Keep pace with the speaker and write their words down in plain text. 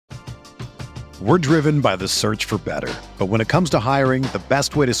We're driven by the search for better. But when it comes to hiring, the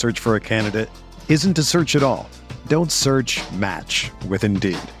best way to search for a candidate isn't to search at all. Don't search, match with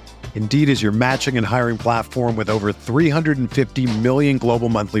Indeed. Indeed is your matching and hiring platform with over 350 million global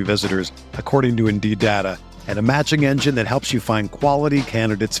monthly visitors, according to Indeed data, and a matching engine that helps you find quality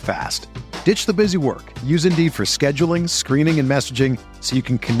candidates fast. Ditch the busy work. Use Indeed for scheduling, screening, and messaging so you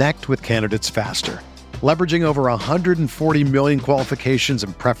can connect with candidates faster. Leveraging over 140 million qualifications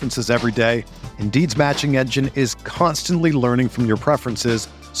and preferences every day, Indeed's matching engine is constantly learning from your preferences,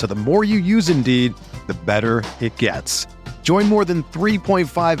 so the more you use Indeed, the better it gets. Join more than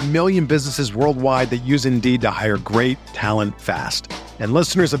 3.5 million businesses worldwide that use Indeed to hire great talent fast. And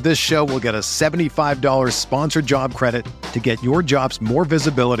listeners of this show will get a $75 sponsored job credit to get your jobs more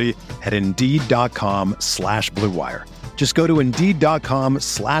visibility at Indeed.com/Blue Wire. Just go to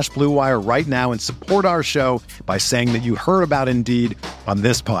Indeed.com/Blue Wire right now and support our show by saying that you heard about Indeed on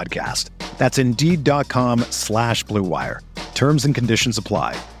this podcast. That's Indeed.com/Blue Wire. Terms and conditions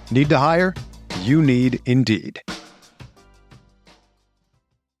apply. Need to hire? You need Indeed.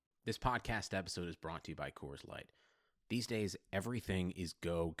 This podcast episode is brought to you by Coors Light. These days, everything is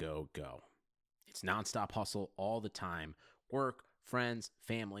go, go, go. It's nonstop hustle all the time. Work, friends,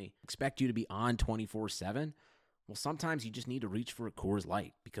 family, expect you to be on 24/7. Well, sometimes you just need to reach for a Coors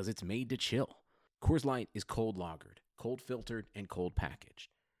Light because it's made to chill. Coors Light is cold lagered, cold filtered, and cold packaged.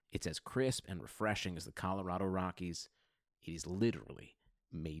 It's as crisp and refreshing as the Colorado Rockies. It is literally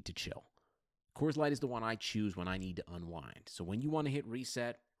made to chill. Coors Light is the one I choose when I need to unwind. So when you want to hit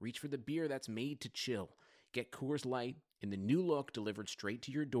reset, reach for the beer that's made to chill. Get Coors Light in the new look delivered straight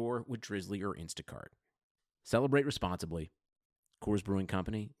to your door with Drizzly or Instacart. Celebrate responsibly. Coors Brewing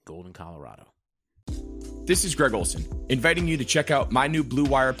Company, Golden, Colorado. This is Greg Olson, inviting you to check out my new Blue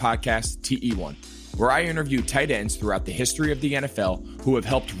Wire podcast, TE1, where I interview tight ends throughout the history of the NFL who have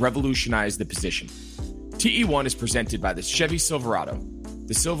helped revolutionize the position. TE1 is presented by the Chevy Silverado.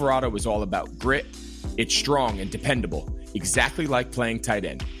 The Silverado is all about grit. It's strong and dependable, exactly like playing tight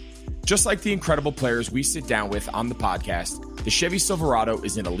end. Just like the incredible players we sit down with on the podcast, the Chevy Silverado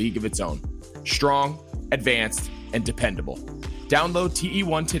is in a league of its own. Strong, advanced, and dependable. Download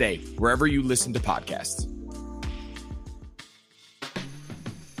TE1 today, wherever you listen to podcasts.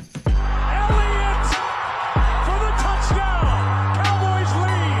 Elliott for the touchdown. Cowboys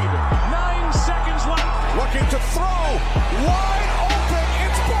lead. 9 seconds left. Looking to throw. Wide open.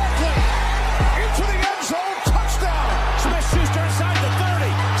 It's Barkley. Into the end zone. Touchdown. Smith-Schuster inside the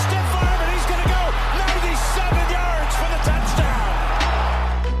 30. Stiff arm, and he's going to go 97 yards for the touchdown.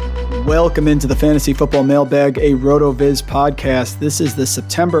 Welcome into the Fantasy Football Mailbag, a RotoViz podcast. This is the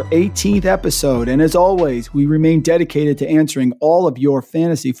September 18th episode, and as always, we remain dedicated to answering all of your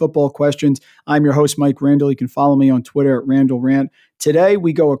fantasy football questions. I'm your host, Mike Randall. You can follow me on Twitter at RandallRant. Today,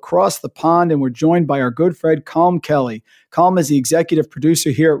 we go across the pond, and we're joined by our good friend, Colm Kelly. Colm is the executive producer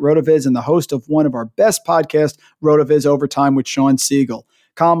here at RotoViz and the host of one of our best podcasts, RotoViz Overtime with Sean Siegel.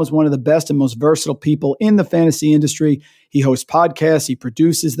 Colm is one of the best and most versatile people in the fantasy industry. He hosts podcasts, he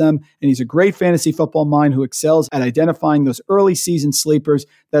produces them, and he's a great fantasy football mind who excels at identifying those early season sleepers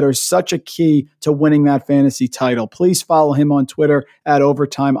that are such a key to winning that fantasy title. Please follow him on Twitter at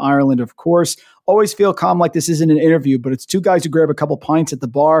Overtime Ireland, of course. Always feel, Colm, like this isn't an interview, but it's two guys who grab a couple pints at the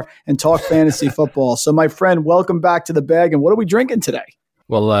bar and talk fantasy football. So, my friend, welcome back to the bag. And what are we drinking today?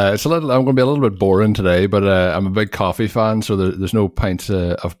 Well, I'm going to be a little bit boring today, but I'm a big coffee fan, so there's no pints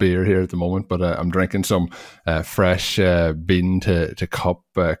of beer here at the moment, but I'm drinking some fresh bean to cup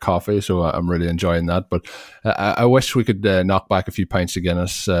coffee, so I'm really enjoying that. But I wish we could knock back a few pints of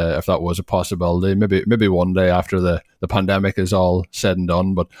Guinness if that was a possibility. Maybe one day after the pandemic is all said and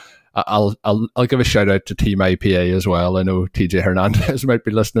done, but I'll give a shout out to Team IPA as well. I know TJ Hernandez might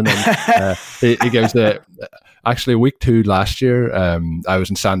be listening. And, he gives actually week 2 last year. I was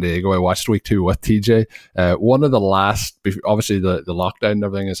in San Diego. I watched week 2 with TJ. One of the last, obviously the lockdown and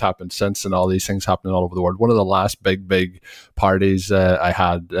everything has happened since, and all these things happening all over the world. One of the last big parties I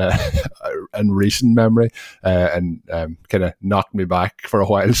had in recent memory, and kind of knocked me back for a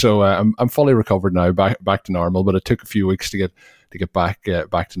while. So I'm fully recovered now, back to normal. But it took a few weeks to get back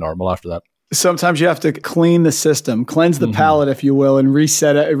to normal after that. Sometimes you have to clean the system, cleanse the palate, if you will, and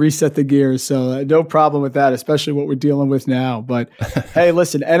reset the gears. So no problem with that, especially what we're dealing with now. But hey,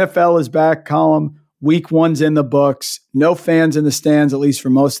 listen, NFL is back, Colm. Week 1's in the books. No fans in the stands, at least for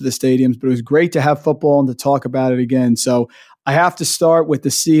most of the stadiums. But it was great to have football and to talk about it again. So I have to start with the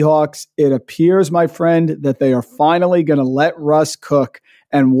Seahawks. It appears, my friend, that they are finally going to let Russ cook.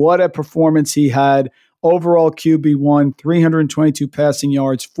 And what a performance he had overall QB1, 322 passing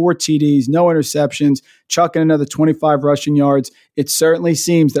yards, 4 TDs, no interceptions, chucking another 25 rushing yards. It certainly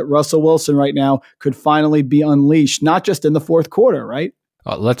seems that Russell Wilson right now could finally be unleashed, not just in the fourth quarter, right?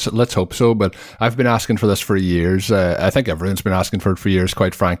 Let's hope so, but I've been asking for this for years. I think everyone's been asking for it for years,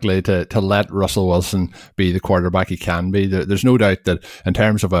 quite frankly, to let Russell Wilson be the quarterback he can be. There's no doubt that in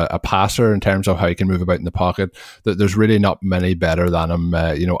terms of a passer, in terms of how he can move about in the pocket, that there's really not many better than him,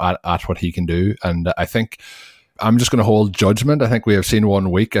 at what he can do. And I think I'm just going to hold judgment. I think we have seen 1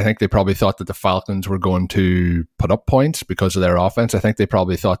 week. I think they probably thought that the Falcons were going to put up points because of their offense. I think they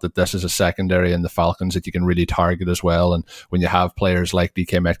probably thought that this is a secondary in the Falcons that you can really target as well. And when you have players like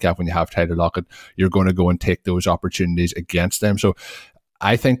DK Metcalf, when you have Tyler Lockett, you're going to go and take those opportunities against them. So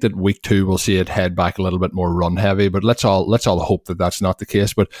I think that week 2 we'll see it head back a little bit more run heavy, but let's all hope that that's not the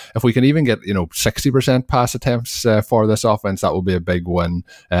case. But if we can even get 60% pass attempts for this offense, that will be a big win.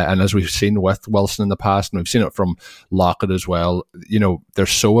 And as we've seen with Wilson in the past, and we've seen it from Lockett as well, they're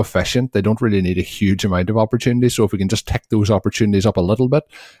so efficient. They don't really need a huge amount of opportunities. So if we can just tick those opportunities up a little bit,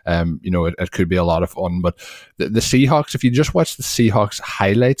 it could be a lot of fun. But the Seahawks, if you just watch the Seahawks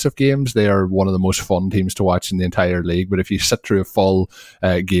highlights of games, they are one of the most fun teams to watch in the entire league. But if you sit through a full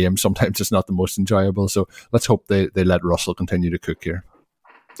game, sometimes it's not the most enjoyable. So let's hope they let Russell continue to cook here.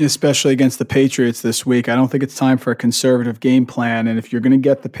 Especially against the Patriots this week. I don't think it's time for a conservative game plan. And if you're going to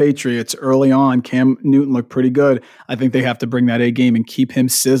get the Patriots early on, Cam Newton looked pretty good. I think they have to bring that A game and keep him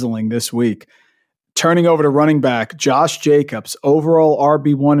sizzling this week. Turning over to running back, Josh Jacobs, overall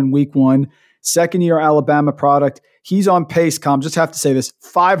RB1 in week 1, second-year Alabama product. He's on pace, just have to say this,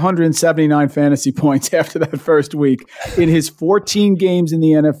 579 fantasy points after that first week in his 14 games in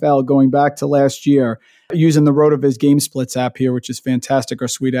the NFL going back to last year, using the RotoViz Game Splits app here, which is fantastic, our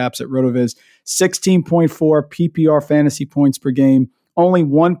sweet apps at RotoViz. 16.4 PPR fantasy points per game, only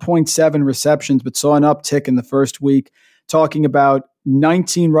 1.7 receptions, but saw an uptick in the first week, talking about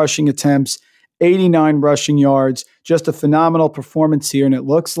 19 rushing attempts, 89 rushing yards, just a phenomenal performance here. And it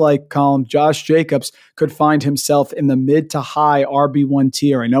looks like, Colm, Josh Jacobs could find himself in the mid to high RB1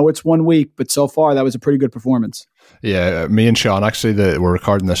 tier. I know it's 1 week, but so far that was a pretty good performance. Yeah, me and Sean, actually, we're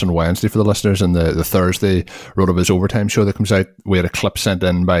recording this on Wednesday for the listeners, and the Thursday RotoViz Overtime show that comes out, we had a clip sent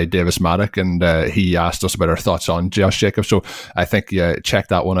in by Davis Maddock, and he asked us about our thoughts on Josh Jacobs. So I think, check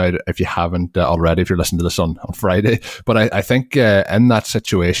that one out if you haven't already, if you're listening to this on Friday. But I think in that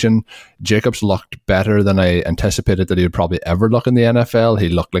situation, Jacobs looked better than I anticipated that he would probably ever look in the NFL. He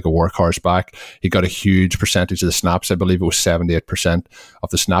looked like a workhorse back. He got a huge percentage of the snaps. I believe it was 78% of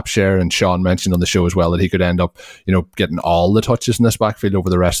the snap share. And Sean mentioned on the show as well that he could end up, getting all the touches in this backfield over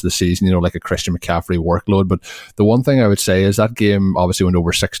the rest of the season, like a Christian McCaffrey workload. But the one thing I would say is that game obviously went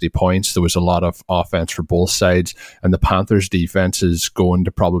over 60 points. There was a lot of offense for both sides, and the Panthers defense is going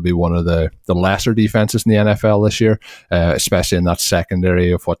to probably be one of the lesser defenses in the NFL this year, especially in that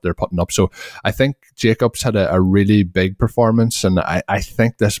secondary of what they're putting up. So I think Jacobs had a really big performance, and I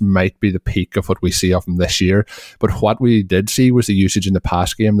think this might be the peak of what we see of him this year. But what we did see was the usage in the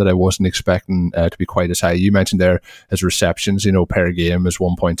pass game that I wasn't expecting to be quite as high. You mentioned there his receptions, per game is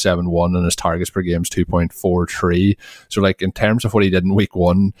 1.71 and his targets per game is 2.43. So in terms of what he did in week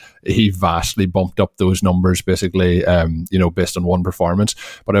 1, he vastly bumped up those numbers basically, based on one performance.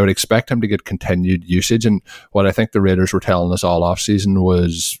 But I would expect him to get continued usage. And what I think the Raiders were telling us all off season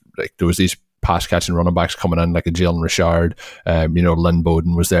was there was these pass catching running backs coming in like a Jalen Richard. Lynn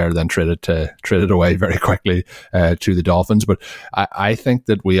Bowden was there, then traded away very quickly to the Dolphins. But I think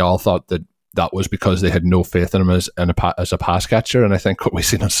that we all thought that was because they had no faith in him as a pass catcher. And I think what we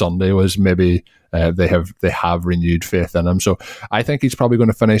seen on Sunday was maybe they have renewed faith in him. So I think he's probably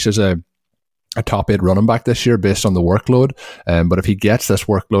going to finish as a top 8 running back this year based on the workload. But if he gets this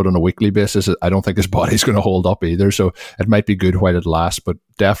workload on a weekly basis, I don't think his body's going to hold up either. So it might be good while it lasts, but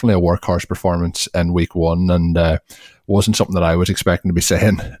definitely a workhorse performance in week 1, and wasn't something that I was expecting to be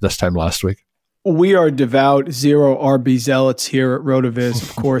saying this time last week. We are devout zero RB zealots here at RotoViz,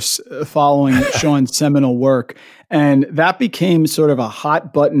 of course, following Sean's seminal work. And that became sort of a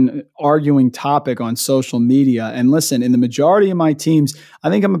hot button arguing topic on social media. And listen, in the majority of my teams,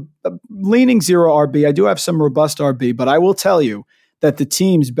 I think I'm leaning zero RB. I do have some robust RB, but I will tell you that the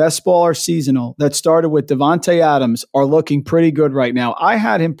team's best ball or seasonal that started with Devontae Adams are looking pretty good right now. I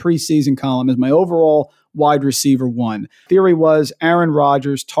had him preseason column as my overall wide receiver 1. Theory was Aaron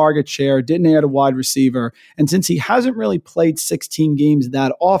Rodgers, target share, didn't add a wide receiver. And since he hasn't really played 16 games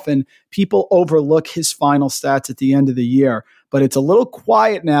that often, people overlook his final stats at the end of the year. But it's a little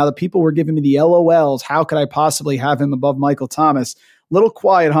quiet now that people were giving me the LOLs. How could I possibly have him above Michael Thomas? Little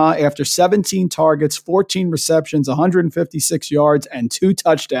quiet, huh? After 17 targets, 14 receptions, 156 yards, and 2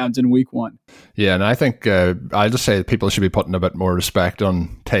 touchdowns in week 1. Yeah, and I think I'll just say that people should be putting a bit more respect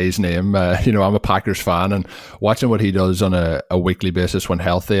on Tay's name. I'm a Packers fan, and watching what he does on a weekly basis when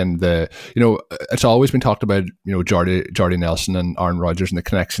healthy, and it's always been talked about, Jordy Nelson and Aaron Rodgers and the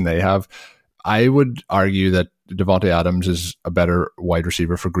connection they have. I would argue that Davante Adams is a better wide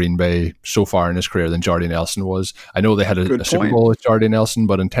receiver for Green Bay so far in his career than Jordy Nelson was. I know they had a Super Bowl with Jordy Nelson,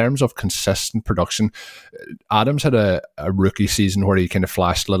 but in terms of consistent production, Adams had a rookie season where he kind of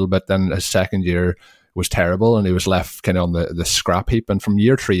flashed a little bit. Then his second year was terrible, and he was left kind of on the scrap heap. And from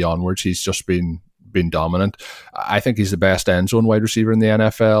year 3 onwards, he's just been dominant. I think he's the best end zone wide receiver in the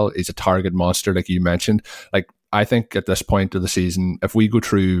NFL. He's a target monster, like you mentioned. I think at this point of the season, if we go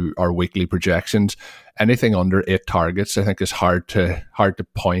through our weekly projections, anything under 8 targets, I think is hard to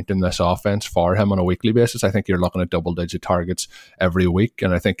point in this offense for him on a weekly basis. I think you're looking at double-digit targets every week,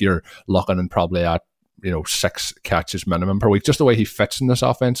 and I think you're looking and probably at 6 catches minimum per week, just the way he fits in this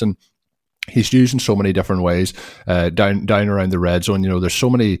offense. And he's used in so many different ways down around the red zone. There's so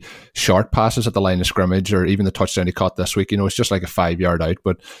many short passes at the line of scrimmage, or even the touchdown he caught this week. It's just like a 5-yard out,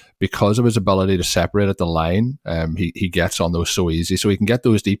 but because of his ability to separate at the line, he gets on those so easy. So he can get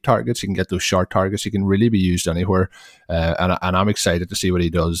those deep targets, he can get those short targets, he can really be used anywhere. And I'm excited to see what he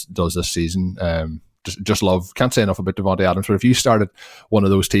does this season. Just love, can't say enough about Davante Adams. But if you started one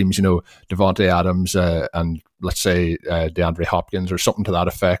of those teams, Davante Adams and let's say DeAndre Hopkins or something to that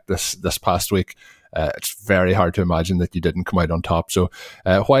effect this past week, it's very hard to imagine that you didn't come out on top. So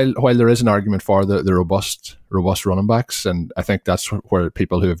while there is an argument for the robust running backs, and I think that's where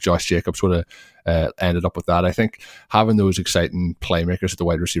people who have Josh Jacobs would have ended up with that. I think having those exciting playmakers at the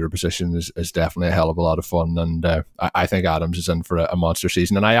wide receiver position is definitely a hell of a lot of fun, and I think Adams is in for a monster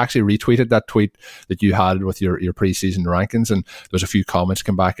season. And I actually retweeted that tweet that you had with your preseason rankings, and there's a few comments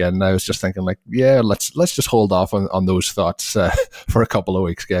come back in, and I was just thinking let's just hold off on those thoughts for a couple of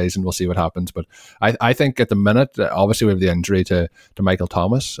weeks, guys, and we'll see what happens. But I think at the minute, obviously we have the injury to Michael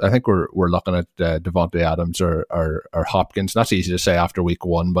Thomas. I think we're looking at Davante Adams or Hopkins. That's easy to say after week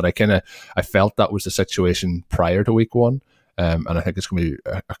 1, but I felt that was the situation prior to week 1, and I think it's going to be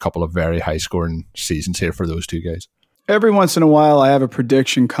a couple of very high scoring seasons here for those two guys. Every once in a while, I have a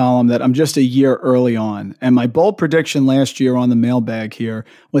prediction column that I'm just a year early on. And my bold prediction last year on the mailbag here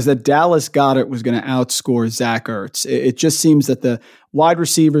was that Dallas Goedert was going to outscore Zach Ertz. It just seems that the wide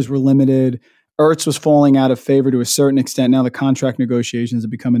receivers were limited. Ertz was falling out of favor to a certain extent. Now the contract negotiations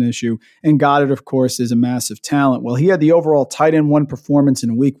have become an issue. And Goddard, of course, is a massive talent. Well, he had the overall tight end 1 performance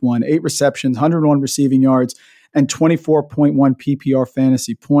in week 1, 8 receptions, 101 receiving yards, and 24.1 PPR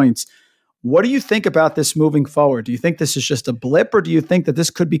fantasy points. What do you think about this moving forward? Do you think this is just a blip, or do you think that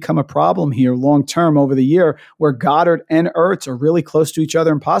this could become a problem here long-term over the year where Goddard and Ertz are really close to each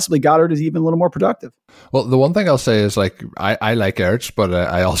other, and possibly Goddard is even a little more productive? Well, the one thing I'll say is I like Ertz, but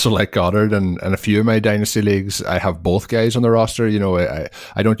I also like Goddard, and a few of my dynasty leagues, I have both guys on the roster.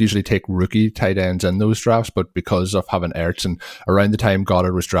 I don't usually take rookie tight ends in those drafts, but because of having Ertz, and around the time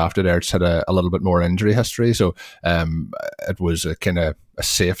Goddard was drafted, Ertz had a little bit more injury history, so it was a kind of a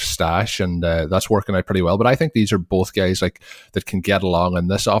safe stash, and that's working out pretty well. But I think these are both guys that can get along in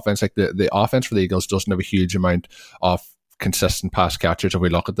this offense. The offense for the Eagles doesn't have a huge amount of consistent pass catchers. If we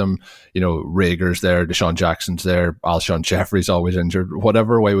look at them, Rager's there, Deshaun Jackson's there, Alshon Jeffrey's always injured,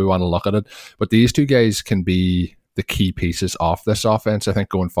 whatever way we want to look at it. But these two guys can be the key pieces of this offense, I think,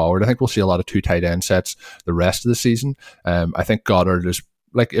 going forward. I think we'll see a lot of 2 tight end sets the rest of the season. I think Goddard is,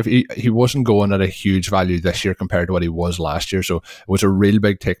 if he wasn't going at a huge value this year compared to what he was last year, so it was a real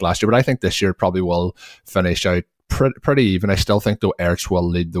big take last year, but I think this year probably will finish out pretty even. I still think, though, Ertz will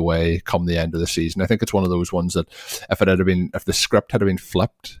lead the way come the end of the season. I think it's one of those ones that if the script had been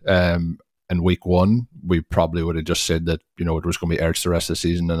flipped in week 1, we probably would have just said that it was going to be Ertz the rest of the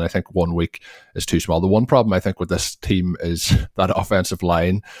season, and I think 1 week is too small. The one problem I think with this team is that offensive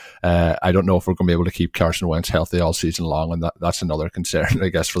line. I don't know if we're going to be able to keep Carson Wentz healthy all season long, and that's another concern, I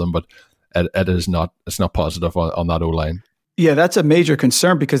guess, for them. But it's not positive on that O-line. Yeah, that's a major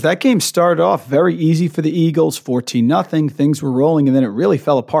concern because that game started off very easy for the Eagles, 14-0. Things were rolling, and then it really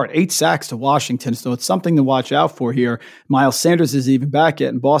fell apart. 8 sacks to Washington, so it's something to watch out for here. Miles Sanders isn't even back yet,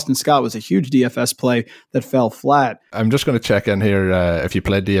 and Boston Scott was a huge DFS play that fell flat. I'm just going to check in here. If you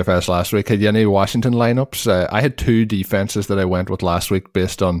played DFS last week, had you any Washington lineups? I had 2 defenses that I went with last week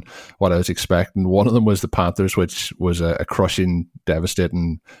based on what I was expecting. One of them was the Panthers, which was a crushing,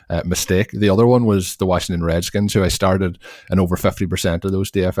 devastating mistake. The other one was the Washington Redskins, who I started in over 50% of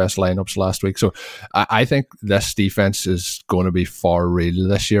those DFS lineups last week. So I think this defense is going to be for real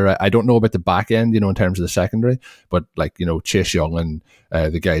this year. I don't know about the back end, in terms of the secondary, but Chase Young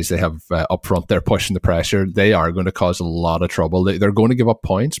and the guys they have up front, they're pushing the pressure. They are going to cause a lot of trouble. They're going to give up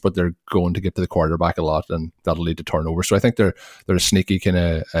points, but they're going to get to the quarterback a lot, and that'll lead to turnover. So I think they're a sneaky kind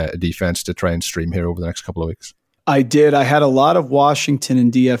of defense to try and stream here over the next couple of weeks. I did. I had a lot of Washington in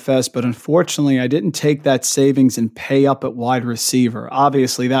DFS, but unfortunately I didn't take that savings and pay up at wide receiver.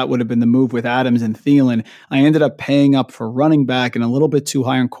 Obviously, that would have been the move with Adams and Thielen. I ended up paying up for running back and a little bit too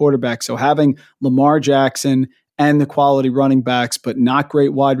high on quarterback. So having Lamar Jackson and the quality running backs, but not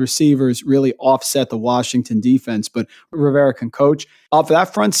great wide receivers, really offset the Washington defense. But Rivera can coach. Off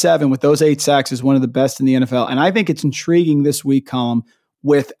that front seven with those 8 sacks is one of the best in the NFL. And I think it's intriguing this week, Colm,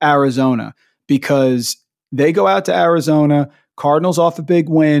 with Arizona, because they go out to Arizona, Cardinals off a big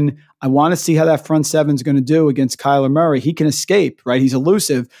win. I want to see how that front seven is going to do against Kyler Murray. He can escape, right? He's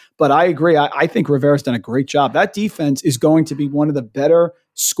elusive, but I agree. I think Rivera's done a great job. That defense is going to be one of the better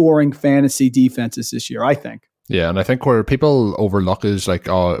scoring fantasy defenses this year, I think. Yeah, and I think where people overlook is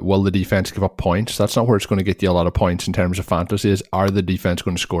will the defense give up points? That's not where it's going to get you a lot of points in terms of fantasy. Are the defense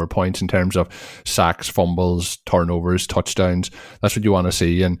going to score points in terms of sacks, fumbles, turnovers, touchdowns? That's what you want to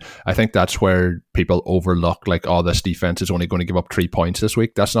see. And I think that's where people overlook, this defense is only going to give up 3 points this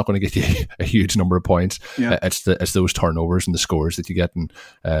week. That's not going to get you a huge number of points. Yeah. It's those turnovers and the scores that you get. And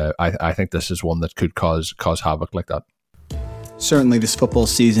I think this is one that could cause havoc like that. Certainly this football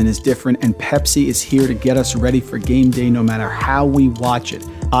season is different, and Pepsi is here to get us ready for game day no matter how we watch it.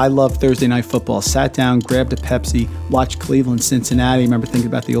 I love Thursday Night Football. Sat down, grabbed a Pepsi, watched Cleveland, Cincinnati. Remember thinking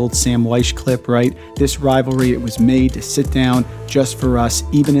about the old Sam Weish clip, right? This rivalry, it was made to sit down just for us,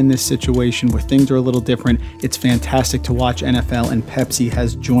 even in this situation where things are a little different. It's fantastic to watch NFL, and Pepsi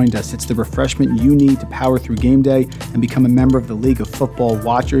has joined us. It's the refreshment you need to power through game day and become a member of the League of Football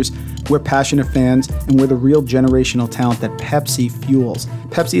Watchers. We're passionate fans, and we're the real generational talent that Pepsi fuels.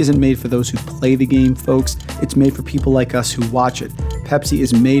 Pepsi isn't made for those who play the game, folks. It's made for people like us who watch it. Pepsi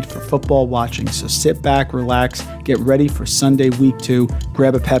is made for football watching, so sit back, relax, get ready for Sunday week 2,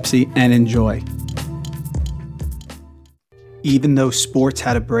 grab a Pepsi, and enjoy. Even though sports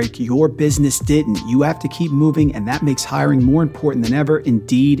had a break, your business didn't. You have to keep moving, and that makes hiring more important than ever.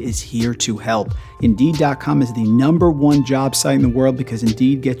 Indeed is here to help. Indeed.com is the #1 job site in the world because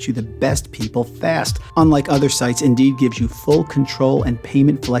Indeed gets you the best people fast. Unlike other sites, Indeed gives you full control and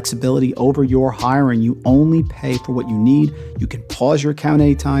payment flexibility over your hiring. You only pay for what you need. You can pause your account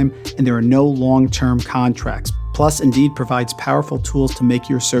anytime, and there are no long-term contracts. Plus, Indeed provides powerful tools to make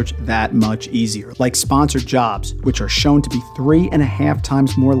your search that much easier, like sponsored jobs, which are shown to be 3.5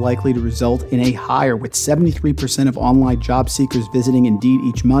 times more likely to result in a hire. With 73% of online job seekers visiting Indeed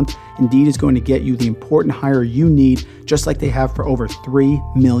each month, Indeed is going to get you the important hire you need, just like they have for over 3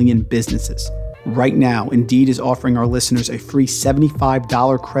 million businesses. Right now, Indeed is offering our listeners a free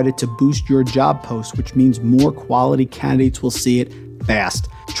 $75 credit to boost your job post, which means more quality candidates will see it fast.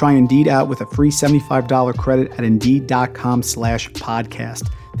 Try Indeed out with a free $75 credit at Indeed.com/podcast.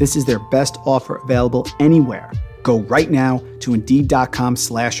 This is their best offer available anywhere. Go right now to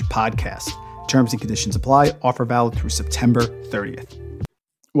Indeed.com/podcast. Terms and conditions apply. Offer valid through September 30th.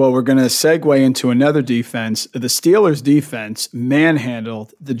 Well, we're going to segue into another defense. The Steelers' defense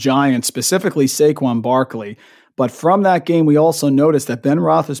manhandled the Giants, specifically Saquon Barkley. But from that game, we also noticed that Ben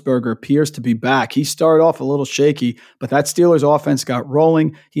Roethlisberger appears to be back. He started off a little shaky, but that Steelers offense got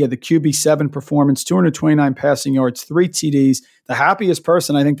rolling. He had the QB7 performance, 229 passing yards, 3 TDs. The happiest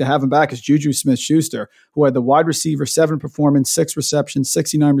person, I think, to have him back is Juju Smith-Schuster, who had the wide receiver 7 performance, 6 receptions,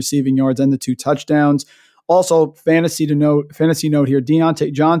 69 receiving yards, and the 2 touchdowns. Also, fantasy note here,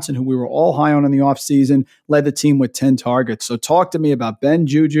 Deontay Johnson, who we were all high on in the offseason, led the team with 10 targets. So talk to me about Ben,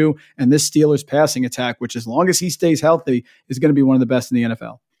 Juju, and this Steelers passing attack, which as long as he stays healthy, is going to be one of the best in the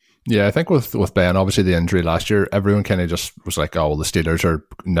NFL. Yeah, I think with Ben, obviously the injury last year, everyone kind of just was like, oh, well, the Steelers are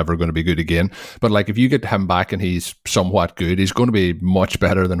never going to be good again. But if you get him back and he's somewhat good, he's going to be much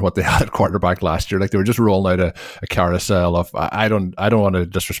better than what they had at quarterback last year. They were just rolling out a carousel of, I don't want to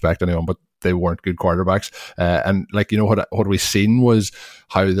disrespect anyone, but they weren't good quarterbacks. And what we seen was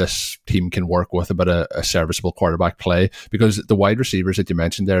how this team can work with a bit of a serviceable quarterback play, because the wide receivers that you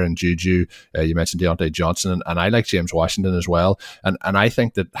mentioned there, and Juju, you mentioned Deontay Johnson, and I like James Washington as well. And I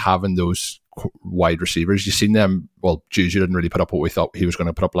think that having those wide receivers, you've seen them well, Juju didn't really put up what we thought he was going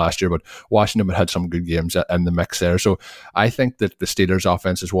to put up last year, but Washington had some good games in the mix there. So I think that the Steelers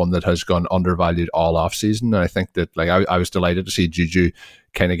offense is one that has gone undervalued all offseason. And I think that, like, I was delighted to see Juju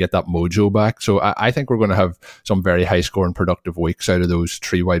kind of get that mojo back. So I think we're going to have some very high scoring productive weeks out of those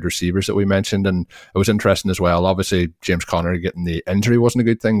 3 wide receivers that we mentioned. And it was interesting as well. Obviously, James Conner getting the injury wasn't a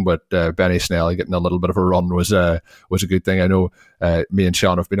good thing, but Benny Snell getting a little bit of a run was a good thing. I know me and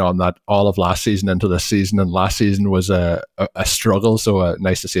Sean have been on that all of last season into this season, and last season was a struggle. So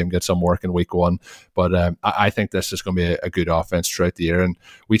nice to see him get some work in week 1. But I think this is going to be a good offense throughout the year. And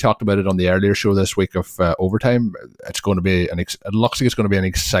we talked about it on the earlier show this week of overtime. It's going to be it looks like it's going to be an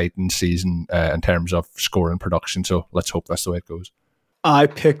exciting season in terms of scoring production. So let's hope that's the way it goes. I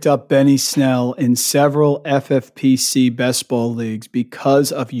picked up Benny Snell in several FFPC best ball leagues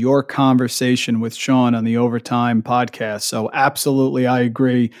because of your conversation with Sean on the Overtime podcast. So absolutely, I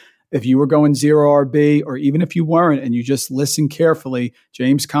agree. If you were going 0 RB, or even if you weren't and you just listen carefully,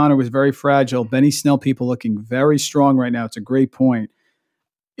 James Conner was very fragile. Benny Snell, people looking very strong right now. It's a great point.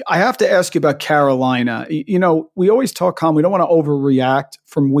 I have to ask you about Carolina. You know, we always talk, Con, we don't want to overreact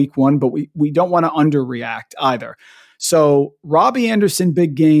from week 1, but we don't want to underreact either. So Robbie Anderson,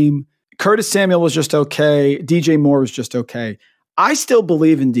 big game. Curtis Samuel was just okay. DJ Moore was just okay. I still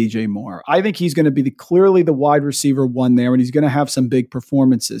believe in DJ Moore. I think he's going to be clearly the wide receiver 1 there, and he's going to have some big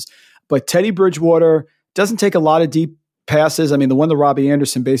performances. But Teddy Bridgewater doesn't take a lot of deep passes. I mean, the one to Robbie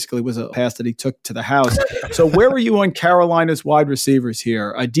Anderson basically was a pass that he took to the house. So where are you on Carolina's wide receivers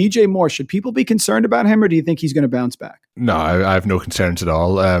here? DJ Moore, should people be concerned about him, or do you think he's going to bounce back? No, I have no concerns at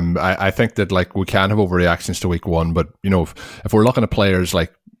all. I think that, like, we can have overreactions to week 1, but, you know, if we're looking at players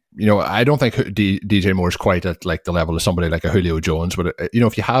like, you know, I don't think DJ Moore is quite at like the level of somebody like a Julio Jones, but you know,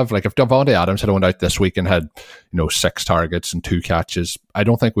 if you have, like, if Davante Adams had went out this week and had, you know, 6 targets and 2 catches, I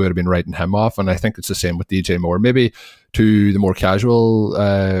don't think we would have been writing him off. And I think it's the same with DJ Moore. Maybe to the more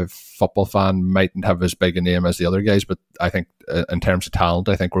casual football fan, mightn't have as big a name as the other guys, but I think in terms of talent,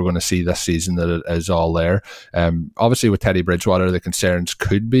 I think we're going to see this season that it is all there. Obviously with Teddy Bridgewater, the concerns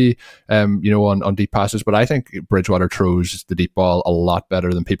could be, you know, on deep passes, but I think Bridgewater throws the deep ball a lot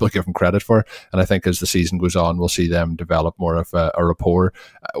better than people give him credit for. And I think as the season goes on, we'll see them develop more of a rapport.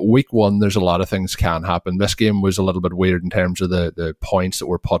 Week 1, there's a lot of things can happen. This game was a little bit weird in terms of the points that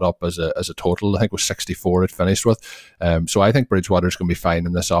were put up as a total. I think it was 64 it finished with. So I think Bridgewater's going to be fine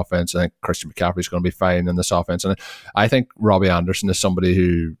in this offense. I think Christian McCaffrey's going to be fine in this offense. And I think Robbie Anderson is somebody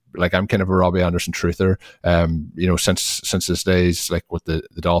who, like, I'm kind of a Robbie Anderson truther. You know, since his days, like with the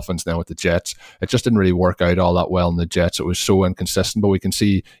Dolphins, now with the Jets, it just didn't really work out all that well in the Jets. It was so inconsistent, but we can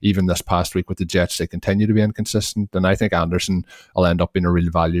see even this past week with the Jets, they continue to be inconsistent. And I think Anderson will end up being a real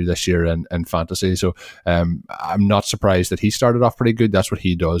value this year in fantasy. So I'm not surprised that he started off pretty good. That's what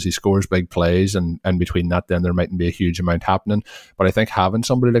he does. He scores big plays, and between that, then there mightn't be a huge amount happening. But I think having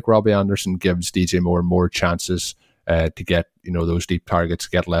somebody like Robbie Anderson gives DJ Moore more chances to get, you know, those deep targets,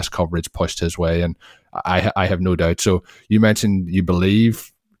 get less coverage pushed his way, and I have no doubt. So you mentioned you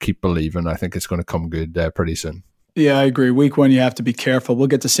believe, keep believing. I think it's going to come good pretty soon. Yeah, I agree. Week 1, you have to be careful. We'll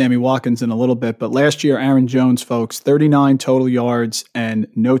get to Sammy Watkins in a little bit, but last year, Aaron Jones, folks, 39 total yards and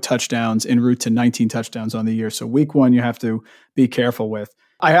no touchdowns, en route to 19 touchdowns on the year. So week 1, you have to be careful with.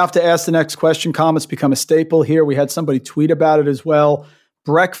 I have to ask the next question. Comments become a staple here. We had somebody tweet about it as well.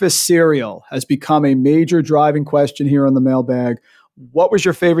 Breakfast cereal has become a major driving question here on the mailbag. What was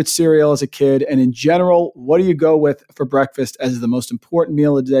your favorite cereal as a kid? And in general, what do you go with for breakfast as the most important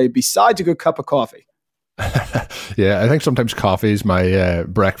meal of the day besides a good cup of coffee? Yeah, I think sometimes coffee is my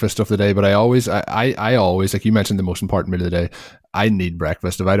breakfast of the day, but I always, like you mentioned, the most important meal of the day. I need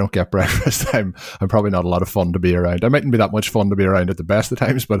breakfast. If I don't get breakfast, I'm probably not a lot of fun to be around. I mightn't be that much fun to be around at the best of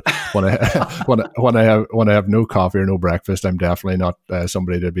times, but when I have no coffee or no breakfast, I'm definitely not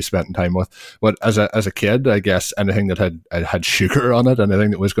somebody to be spending time with. But as a kid, I guess anything that had sugar on it,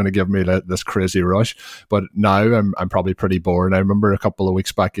 anything that was going to give me this crazy rush. But now I'm probably pretty bored. I remember a couple of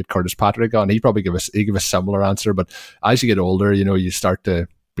weeks back at Curtis Patrick on. He gave a similar answer. But as you get older, you know, you start to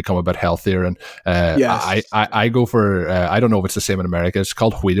become a bit healthier, and yes. I go for I don't know if it's the same in America. It's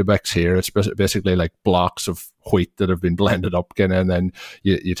called Weetabix here. It's basically like blocks of wheat that have been blended up, kind of, and then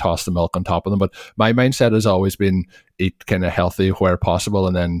you toss the milk on top of them. But my mindset has always been eat kind of healthy where possible,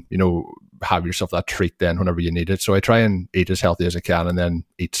 and then, you know, have yourself that treat then whenever you need it. So I try and eat as healthy as I can, and then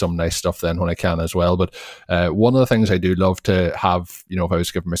eat some nice stuff then when I can as well. But one of the things I do love to have, you know, if I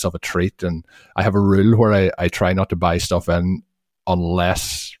was giving myself a treat, and I have a rule where I try not to buy stuff in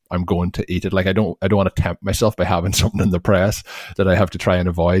unless I'm going to eat it. Like I don't want to tempt myself by having something in the press that I have to try and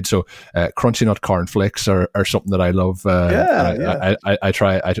avoid. So Crunchy Nut cornflakes are something that I love.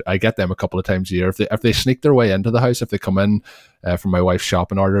 I get them a couple of times a year. If they sneak their way into the house, if they come in from my wife's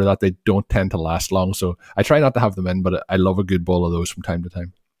shopping order, that they don't tend to last long. So I try not to have them in, but I love a good bowl of those from time to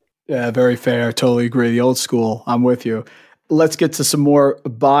time. Yeah, very fair. Totally agree. The old school. I'm with you. Let's get to some more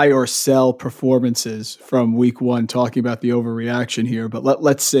buy or sell performances from week one, talking about the overreaction here. But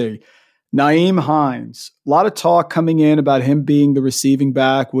let's see. Nyheim Hines, a lot of talk coming in about him being the receiving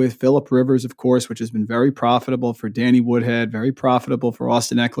back with Phillip Rivers, of course, which has been very profitable for Danny Woodhead, very profitable for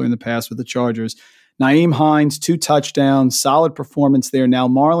Austin Eckler in the past with the Chargers. Nyheim Hines, 2 touchdowns, solid performance there. Now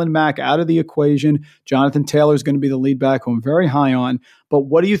Marlon Mack out of the equation. Jonathan Taylor is going to be the lead back, who I'm very high on. But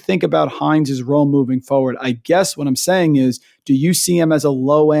what do you think about Hines' role moving forward? I guess what I'm saying is, do you see him as a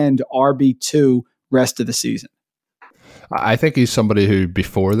low-end RB2 rest of the season? I think he's somebody who,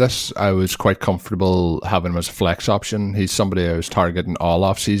 before this, I was quite comfortable having him as a flex option. He's somebody I was targeting all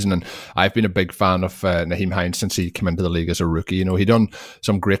off season, and I've been a big fan of Nyheim Hines since he came into the league as a rookie. You know, he done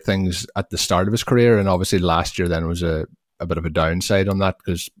some great things at the start of his career, and obviously last year then was a bit of a downside on that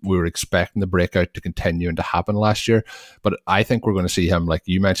because we were expecting the breakout to continue and to happen last year. But I think we're going to see him, like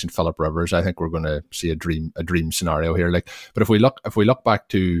you mentioned, Phillip Rivers. I think we're going to see a dream scenario here. But if we look back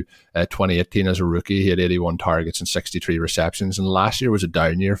to 2018 as a rookie, he had 81 targets and 63 receptions, and last year was a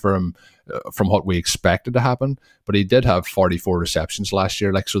down year for him from what we expected to happen. But he did have 44 receptions last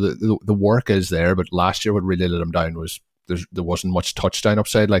year. So the work is there. But last year, what really let him down was there wasn't much touchdown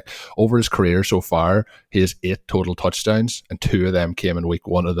upside. Like over his career so far, he has 8 total touchdowns, and 2 of them came in week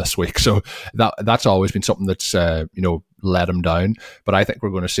 1 of this week. So that's always been something that's let him down. But I think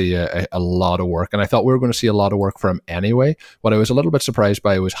we're going to see a lot of work, and I thought we were going to see a lot of work for him anyway. What I was a little bit surprised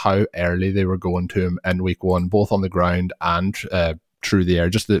by was how early they were going to him in week 1, both on the ground and through the air,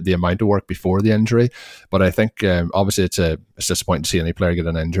 just the amount of work before the injury. But I think obviously it's disappointing to see any player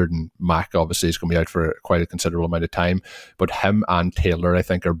getting injured, and Mack obviously is going to be out for quite a considerable amount of time. But him and Taylor, I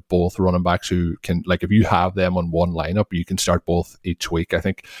think, are both running backs who can, like, if you have them on one lineup, you can start both each week. I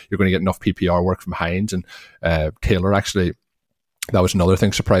think you're going to get enough PPR work from Hines, and Taylor actually, that was another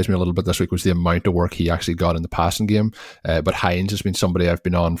thing surprised me a little bit this week, was the amount of work he actually got in the passing game. But Hines has been somebody I've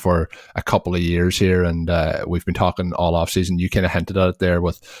been on for a couple of years here, and we've been talking all off season. You kind of hinted at it there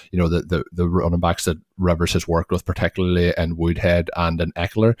with, the running backs that Rivers has worked with, particularly in Woodhead and in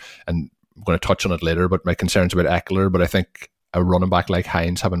Eckler. And I'm going to touch on it later, but my concerns about Eckler, but I think a running back like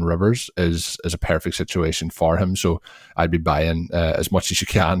Hines having Rivers is a perfect situation for him. So I'd be buying as much as you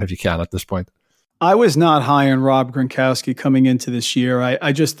can, if you can, at this point. I was not high on Rob Gronkowski coming into this year.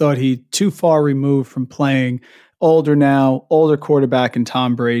 I just thought he too far removed from playing, older quarterback in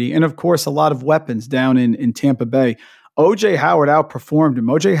Tom Brady. And of course, a lot of weapons down in Tampa Bay. O.J. Howard outperformed him.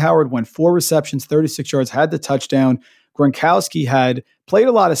 O.J. Howard went 4 receptions, 36 yards, had the touchdown. Gronkowski had played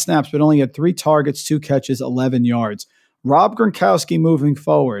a lot of snaps, but only had 3 targets, 2 catches, 11 yards. Rob Gronkowski moving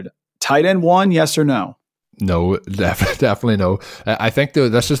forward, tight end 1, yes or no? No, definitely no. I think though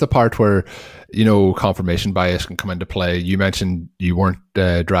this is the part where, confirmation bias can come into play. You mentioned you weren't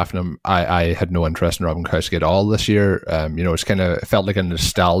drafting him. I had no interest in Rob Gronkowski at all this year. It's it felt like a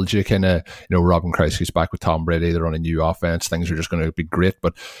nostalgia Rob Gronkowski's back with Tom Brady. They're on a new offense. Things are just going to be great.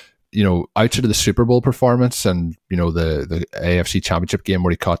 But outside of the Super Bowl performance and the AFC Championship game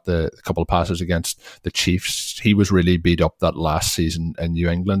where he caught the couple of passes against the Chiefs, he was really beat up that last season in New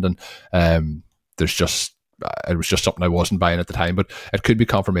England, and it was just something I wasn't buying at the time. But it could be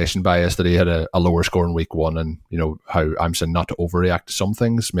confirmation bias that he had a lower score in week 1, and how I'm saying not to overreact to some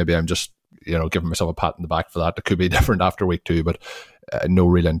things. Maybe I'm just giving myself a pat in the back for that. It could be different after week 2, but no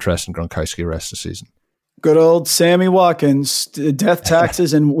real interest in Gronkowski rest of the season. Good old Sammy Watkins. Death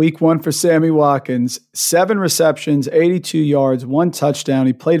taxes in week 1 for Sammy Watkins. 7 receptions, 82 yards, 1 touchdown.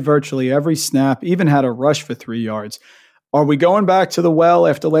 He played virtually every snap, even had a rush for 3 yards. Are we going back to the well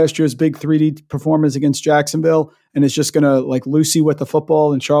after last year's big 3D performance against Jacksonville, and it's just going to, like Lucy with the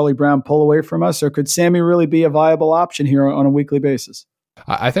football and Charlie Brown, pull away from us? Or could Sammy really be a viable option here on a weekly basis?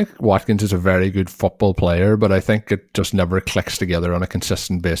 I think Watkins is a very good football player, but I think it just never clicks together on a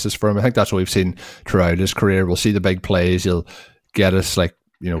consistent basis for him. I think that's what we've seen throughout his career. We'll see the big plays. He'll get us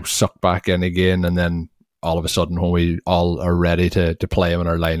sucked back in again, and then all of a sudden when we all are ready to play him in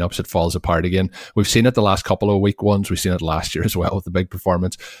our lineups, it falls apart again. We've seen it the last couple of week 1s. We've seen it last year as well with the big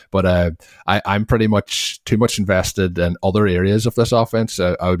performance. But I'm pretty much too much invested in other areas of this offense.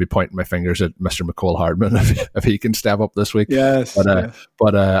 I would be pointing my fingers at Mr. McCole Hardman if he can step up this week. Yes.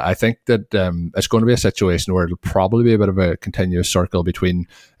 But I think that it's going to be a situation where it'll probably be a bit of a continuous circle between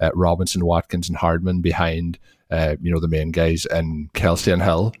Robinson, Watkins and Hardman behind the main guys in Kelsey and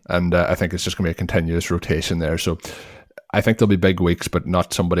Hill. And I think it's just going to be a continuous rotation there. So I think there'll be big weeks, but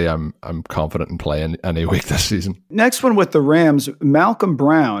not somebody I'm confident in playing any week this season. Next one with the Rams, Malcolm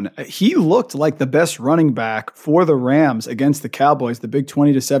Brown. He looked like the best running back for the Rams against the Cowboys, the big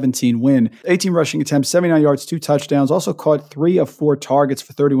 20-17 win. 18 rushing attempts, 79 yards, 2 touchdowns, also caught 3 of 4 targets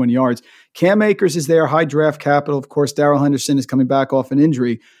for 31 yards. Cam Akers is there, high draft capital. Of course, Darrell Henderson is coming back off an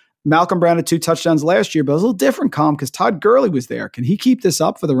injury. Malcolm Brown had 2 touchdowns last year, but it was a little different, Calm, because Todd Gurley was there. Can he keep this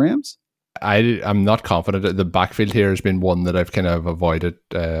up for the Rams? I'm not confident. The backfield here has been one that I've kind of avoided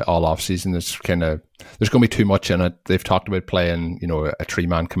all off season. There's going to be too much in it. They've talked about playing, a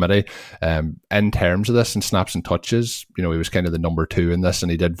 3-man committee. In terms of this and snaps and touches, he was kind of the number 2 in this,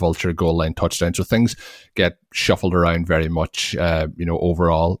 and he did vulture goal line touchdown. So things get shuffled around very much.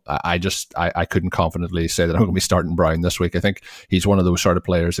 Overall, I couldn't confidently say that I'm going to be starting Brown this week. I think he's one of those sort of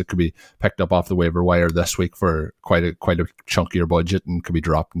players that could be picked up off the waiver wire this week for quite a chunkier budget and could be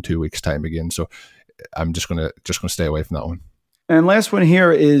dropped in 2 weeks' time again. So I'm just gonna stay away from that one. And last one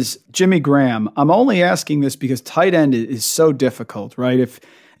here is Jimmy Graham. I'm only asking this because tight end is so difficult, right? If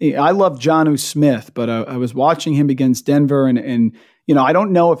I love Jonnu Smith, but I was watching him against Denver, and I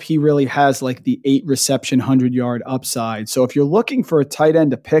don't know if he really has like the 8 reception, 100-yard upside. So if you're looking for a tight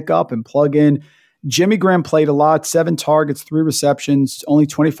end to pick up and plug in, Jimmy Graham played a lot, 7 targets, 3 receptions, only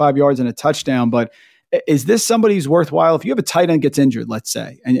 25 yards and a touchdown. But is this somebody who's worthwhile? If you have a tight end gets injured, let's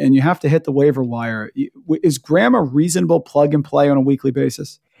say, and you have to hit the waiver wire, is Graham a reasonable plug and play on a weekly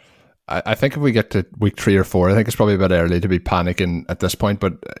basis? I think if we get to week 3 or 4, I think it's probably a bit early to be panicking at this point.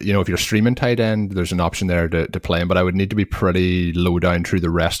 But, if you're streaming tight end, there's an option there to play him. But I would need to be pretty low down through the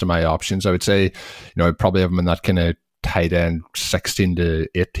rest of my options. I would say, I'd probably have him in that kind of tight end 16 to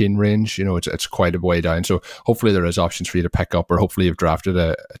 18 range. It's quite a way down. So hopefully there is options for you to pick up, or hopefully you've drafted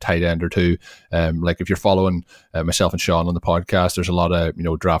a tight end or 2. Like if you're following myself and Sean on the podcast, there's a lot of,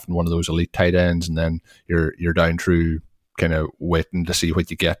 drafting one of those elite tight ends, and then you're down through kind of waiting to see what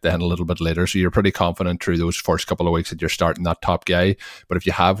you get then a little bit later. So you're pretty confident through those first couple of weeks that you're starting that top guy. But if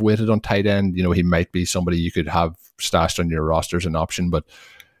you have waited on tight end, he might be somebody you could have stashed on your roster as an option. But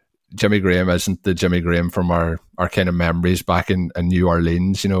Jimmy Graham isn't the Jimmy Graham from our kind of memories back in New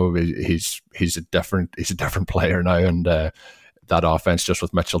Orleans. He's a different player now, and that offense just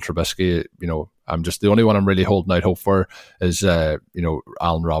with Mitchell Trubisky, I'm just the only one I'm really holding out hope for is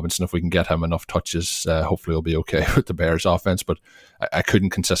Allen Robinson. If we can get him enough touches, hopefully he'll be okay with the Bears offense. But I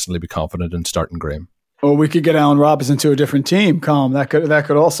couldn't consistently be confident in starting Graham. Or we could get Allen Robinson to a different team. Calm. That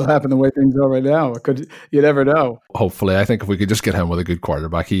could also happen the way things are right now. You never know. Hopefully, I think if we could just get him with a good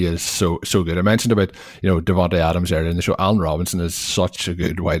quarterback, he is so good. I mentioned about Devontae Adams earlier in the show. Allen Robinson is such a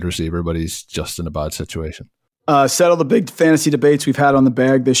good wide receiver, but he's just in a bad situation. Settle the big fantasy debates we've had on the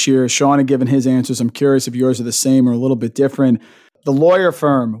bag this year. Sean had given his answers. I'm curious if yours are the same or a little bit different. The lawyer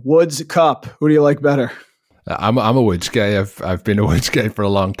firm, Woods, Cup. Who do you like better? I'm a Woods guy. I've been a Woods guy for a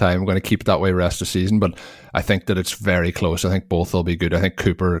long time. I'm going to keep it that way rest of the season, but I think that it's very close. I think both will be good. I think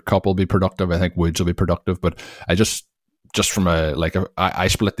Cup will be productive. I think Woods will be productive, but I just from I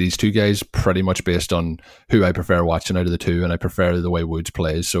split these 2 guys pretty much based on who I prefer watching out of the 2, and I prefer the way Woods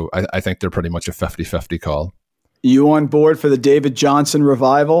plays. So I think they're pretty much a 50-50 call. You on board for the David Johnson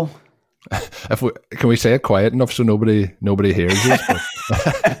revival? Can we say it quiet enough so nobody hears us?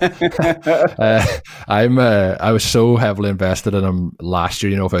 I was so heavily invested in him last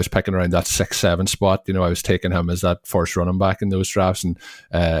year. If I was picking around that 6-7 spot, I was taking him as that first running back in those drafts. And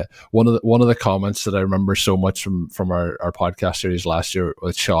one of the comments that I remember so much from our podcast series last year,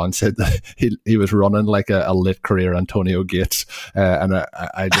 with Sean said that he was running like a late career Antonio Gates, and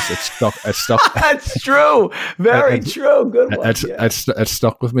it stuck. That's true. Very true. Good one. It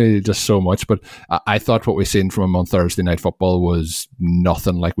stuck with me just so much. But I thought what we seen from him on Thursday Night Football was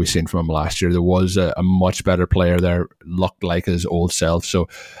nothing like we seen from him last year. There was a much better player there, looked like his old self. So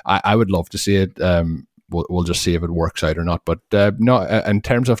I would love to see it. We'll just see if it works out or not. But no, in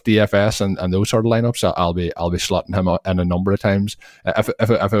terms of DFS and those sort of lineups, I'll be slotting him in a number of times.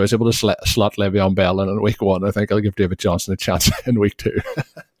 If I was able to slot Le'Veon Bell in week 1, I think I'll give David Johnson a chance in week 2.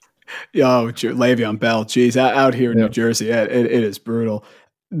 Le'Veon Bell, geez, out here in New Jersey, it is brutal.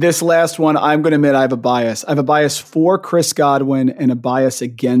 This last one, I'm going to admit I have a bias. I have a bias for Chris Godwin and a bias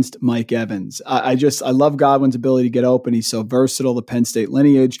against Mike Evans. I love Godwin's ability to get open. He's so versatile, the Penn State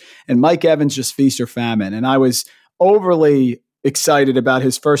lineage. And Mike Evans just feast or famine. And I was overly excited about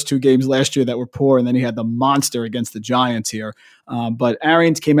his first 2 games last year that were poor, and then he had the monster against the Giants here. But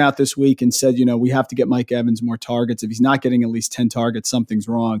Arians came out this week and said, we have to get Mike Evans more targets. If he's not getting at least 10 targets, something's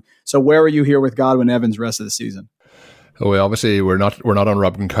wrong. So where are you here with Godwin Evans rest of the season? Well, obviously we're not on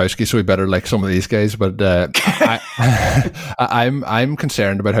Rob Gronkowski, so we better like some of these guys. But I'm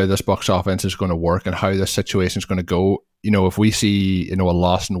concerned about how this Bucs offense is going to work and how this situation is going to go. If we see a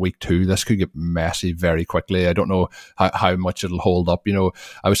loss in week 2, this could get messy very quickly. I don't know how much it'll hold up.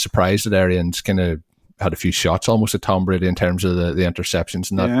 I was surprised that Arians kind of had a few shots almost at Tom Brady in terms of the interceptions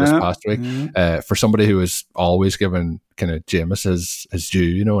and that this past week. For somebody who has always given kind of Jameis his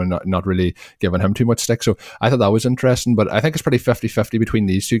due, and not really giving him too much stick. So I thought that was interesting, but I think it's pretty 50-50 between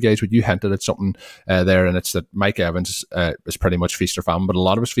these two guys. Would you hinted at something there, and it's that Mike Evans is pretty much feast or famine, but a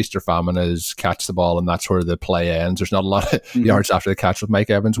lot of his feast or famine is catch the ball, and that's where the play ends. There's not a lot of yards after the catch with Mike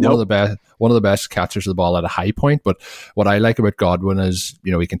Evans. Nope. One of the best catchers of the ball at a high point, but what I like about Godwin is,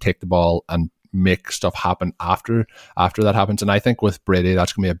 he can take the ball and make stuff happen after that happens. And I think with Brady,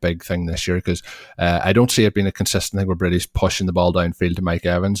 that's going to be a big thing this year, because I don't see it being a consistent thing where Brady's pushing the ball downfield to Mike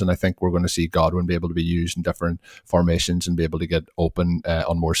Evans, and I think we're going to see Godwin be able to be used in different formations and be able to get open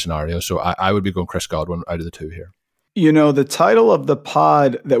on more scenarios. So I would be going Chris Godwin out of the two here. The title of the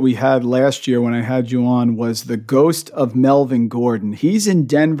pod that we had last year when I had you on was The Ghost of Melvin Gordon. He's in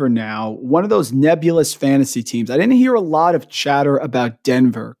Denver now, one of those nebulous fantasy teams. I didn't hear a lot of chatter about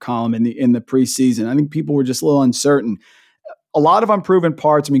Denver, Colm, in the preseason. I think people were just a little uncertain. A lot of unproven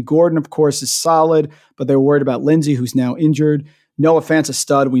parts. Gordon, of course, is solid, but they were worried about Lindsey, who's now injured. Noah Fant's a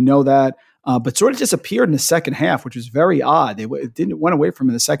stud. We know that. But sort of disappeared in the second half, which was very odd. They went away from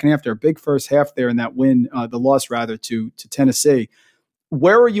him in the second half. Their big first half there in that win, the loss rather, to Tennessee.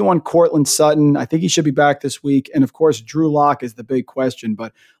 Where are you on Courtland Sutton? I think he should be back this week. And of course, Drew Lock is the big question,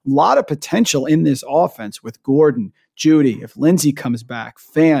 but a lot of potential in this offense with Gordon, Judy, if Lindsey comes back,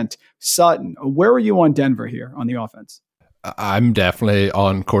 Fant, Sutton. Where are you on Denver here on the offense? I'm definitely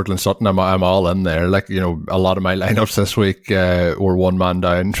on Courtland Sutton. I'm all in there. A lot of my lineups this week were one man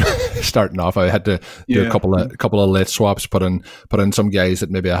down starting off. I had to do a couple of late swaps, put in some guys that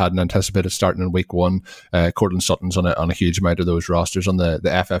maybe I hadn't anticipated starting in week 1. Courtland Sutton's on a huge amount of those rosters on the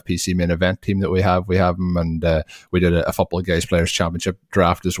FFPC main event team that we have. We have him, and we did a Football Guys Players Championship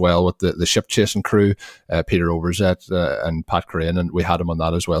draft as well with the ship chasing crew, Peter Overzet and Pat Crane, and we had him on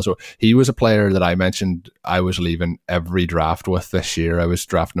that as well. So he was a player that I mentioned I was leaving every draft with this year. I was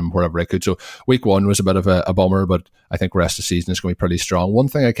drafting him wherever I could. So week 1 was a bit of a bummer, but I think rest of the season is going to be pretty strong. One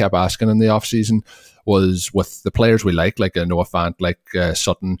thing I kept asking in the off season was with the players we like Noah Fant, like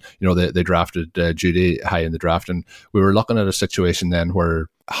Sutton, they drafted Judy high in the draft, and we were looking at a situation then where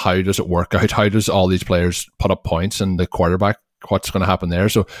how does it work out? How does all these players put up points and the quarterback, what's going to happen there?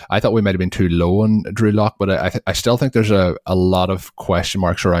 So I thought we might have been too low on Drew Lock, but I still think there's a lot of question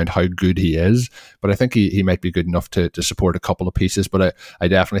marks around how good he is, but I think he might be good enough to support a couple of pieces. But I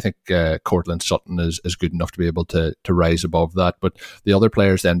definitely think Courtland Sutton is good enough to be able to rise above that. But the other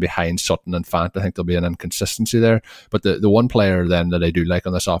players then behind Sutton and Fant, I think there'll be an inconsistency there. But the one player then that I do like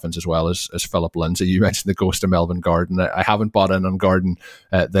on this offense as well is Philip Lindsay. You mentioned the ghost of Melvin Gordon. I haven't bought in on Gordon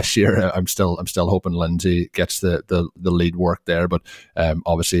this year. I'm still hoping Lindsay gets the lead work there, but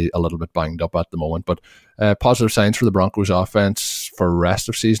obviously a little bit banged up at the moment. But positive signs for the Broncos offense for rest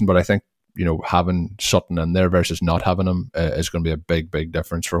of season, but I think having Sutton in there versus not having him is going to be a big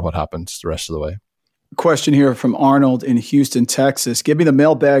difference for what happens the rest of the way. Question here from Arnold in Houston, Texas. Give me the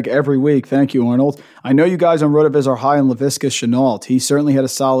mailbag every week. Thank you, Arnold. I know you guys on RotoViz are high on Laviska Shenault. He certainly had a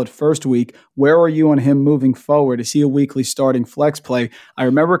solid first week. Where are you on him moving forward? Is he a weekly starting flex play? I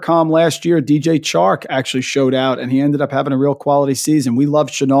remember, Colm, last year, DJ Chark actually showed out, and he ended up having a real quality season. We love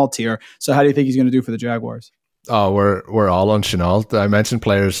Shenault here. So how do you think he's going to do for the Jaguars? Oh, we're all on Shenault. I mentioned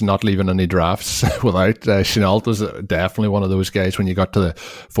players not leaving any drafts without. Shenault was definitely one of those guys. When you got to the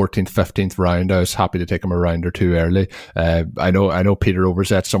 14th, 15th round, I was happy to take him a round or two early. I know Peter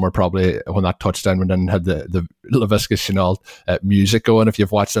Overzet somewhere probably when that touchdown went in had the Laviska Shenault music going. If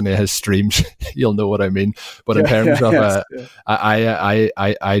you've watched any of his streams, you'll know what I mean. But in terms of,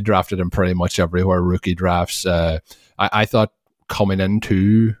 I drafted him pretty much everywhere. Rookie drafts. I thought coming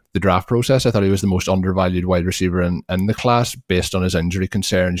into the draft process, I thought he was the most undervalued wide receiver in the class based on his injury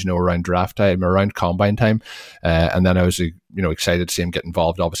concerns, around draft time, around combine time. And then I was, excited to see him get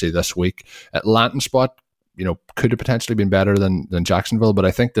involved, obviously, this week. At landing spot, could have potentially been better than Jacksonville, but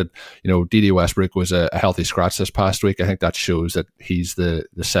I think that, D.D. Westbrook was a healthy scratch this past week. I think that shows that he's the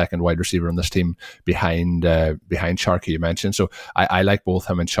second wide receiver on this team behind Chark, you mentioned. So I like both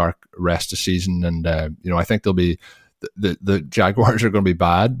him and Chark rest of season, and, I think they'll be the Jaguars are going to be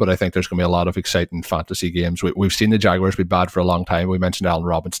bad, but I think there's going to be a lot of exciting fantasy games. We've seen the Jaguars be bad for a long time. We mentioned Allen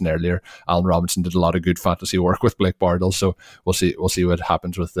Robinson earlier. Allen Robinson did a lot of good fantasy work with Blake Bortles, so we'll see what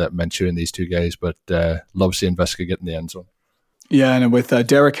happens with Minshew and these two guys, but love seeing Viska get in the end zone. Yeah, and with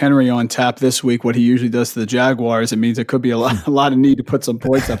Derrick Henry on tap this week, what he usually does to the Jaguars, it means it could be a lot of need to put some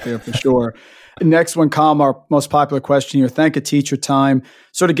points up there for sure. Next one, Calm, our most popular question here. Thank a teacher time.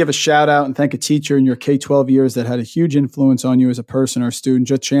 Sort of give a shout out and thank a teacher in your K-12 years that had a huge influence on you as a person or student.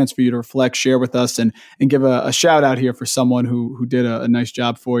 Just a chance for you to reflect, share with us, and give a shout out here for someone who did a nice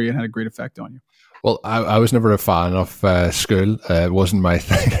job for you and had a great effect on you. Well, I was never a fan of school. It wasn't my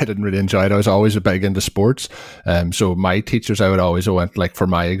thing. I didn't really enjoy it. I was always big into sports. So my teachers, I went, like for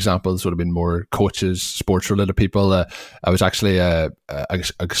my examples, would have been more coaches, sports-related people. I was actually a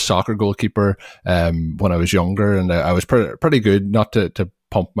soccer goalkeeper when I was younger, and I was pretty good, not to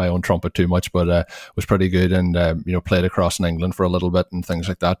pump my own trumpet too much, but was pretty good and, played across in England for a little bit and things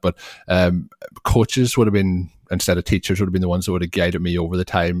like that. But coaches would have been, instead of teachers, would have been the ones that would have guided me over the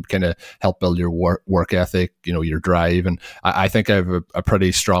time, kind of help build your work ethic, your drive. And I think I have a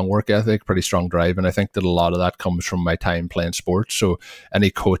pretty strong work ethic, pretty strong drive. And I think that a lot of that comes from my time playing sports. So any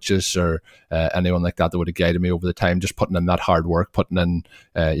coaches or anyone like that would have guided me over the time, just putting in that hard work, putting in,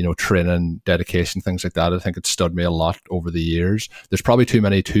 training, dedication, things like that. I think it stood me a lot over the years. There's probably too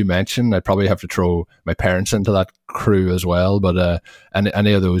many to mention. I'd probably have to throw my parents into that crew as well. But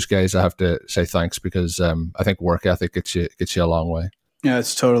any of those guys, I have to say thanks, because I think work ethic gets you a long way. Yeah,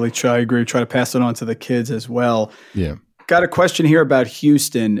 it's totally true. I agree. Try to pass it on to the kids as well. Yeah. Got a question here about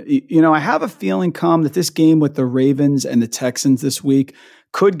Houston. I have a feeling, Calm, that this game with the Ravens and the Texans this week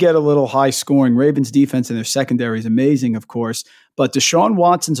could get a little high scoring. Ravens defense and their secondary is amazing, of course, but Deshaun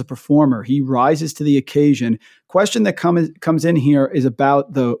Watson's a performer. He rises to the occasion. Question that comes in here is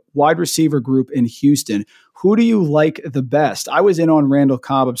about the wide receiver group in Houston. Who do you like the best? I was in on Randall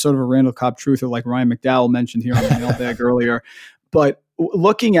Cobb. I'm sort of a Randall Cobb truther, like Ryan McDowell mentioned here on the mailbag earlier. But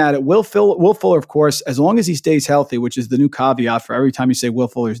looking at it, Will Fuller, of course, as long as he stays healthy, which is the new caveat for every time you say Will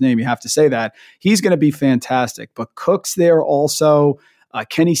Fuller's name, you have to say that, he's going to be fantastic. But Cook's there also.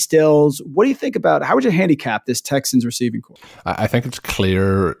 Kenny Stills. What do you think about, how would you handicap this Texans receiving corps? I think it's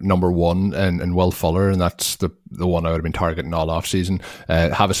clear number one and Will Fuller, and that's the one I would have been targeting all off season.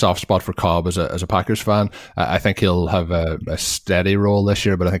 Have a soft spot for Cobb as a Packers fan. I think he'll have a steady role this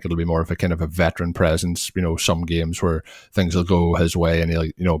year, but I think it'll be more of a kind of a veteran presence. Some games where things will go his way and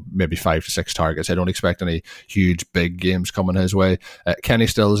he'll, maybe 5 to 6 targets. I don't expect any huge big games coming his way. Kenny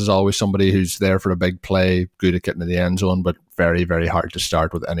Stills is always somebody who's there for a big play, good at getting to the end zone, but very, very hard to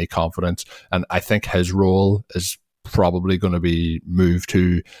start with any confidence. And I think his role is probably going to be moved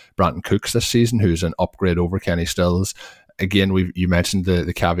to Brandon Cooks this season, who's an upgrade over Kenny Stills. Again, you mentioned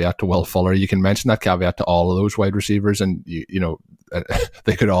the caveat to Will Fuller. You can mention that caveat to all of those wide receivers, and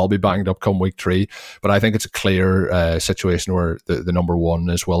they could all be banged up come week 3. But I think it's a clear situation where the number one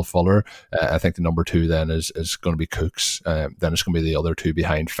is Will Fuller. I think the number 2 then is going to be Cooks. Then it's going to be the other 2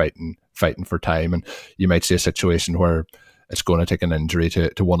 behind fighting for time. And you might see a situation where it's going to take an injury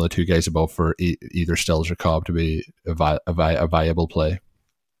to one of the 2 guys above for either Stills or Cobb to be a viable play.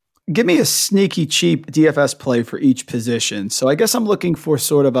 Give me a sneaky, cheap DFS play for each position. So I guess I'm looking for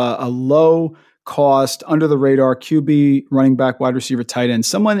sort of a low cost, under the radar QB, running back, wide receiver, tight end,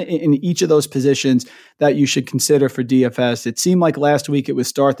 someone in each of those positions that you should consider for DFS. It seemed like last week it would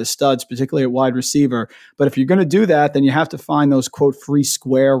start the studs, particularly at wide receiver. But if you're going to do that, then you have to find those, quote, free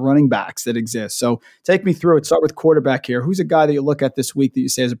square running backs that exist. So take me through it. Start with quarterback here. Who's a guy that you look at this week that you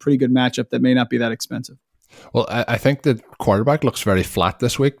say is a pretty good matchup that may not be that expensive? Well, I think that quarterback looks very flat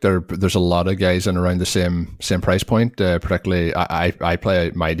this week. There's a lot of guys in around the same price point. Particularly, I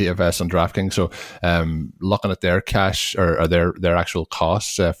play my DFS on DraftKings, so looking at their cash or their actual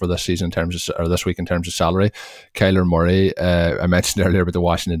costs for this season in terms of, or this week in terms of salary. Kyler Murray, I mentioned earlier about the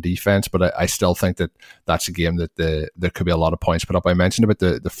Washington defense, but I still think that that's a game that there could be a lot of points put up. I mentioned about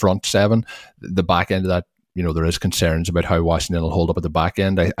the front 7, the back end of that. There is concerns about how Washington will hold up at the back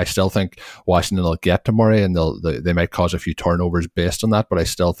end. I still think Washington will get to Murray and they might cause a few turnovers based on that, but I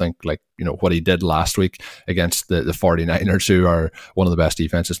still think what he did last week against the 49ers, who are one of the best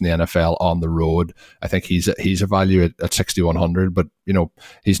defenses in the NFL on the road, I think he's a value at 6,100, but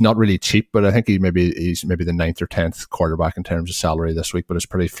he's not really cheap, but I think he's maybe the 9th or 10th quarterback in terms of salary this week, but it's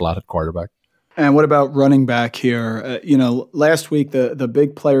pretty flat at quarterback. And what about running back here? Last week the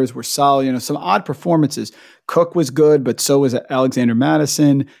big players were solid. Some odd performances. Cook was good, but so was Alexander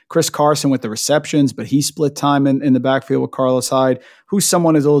Madison. Chris Carson with the receptions, but he split time in the backfield with Carlos Hyde. Who's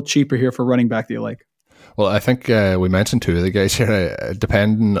someone who's a little cheaper here for running back that you like? Well, I think we mentioned 2 of the guys here.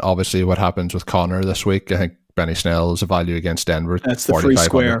 Depending, obviously, what happens with Connor this week, I think Benny Snell is a value against Denver. That's the free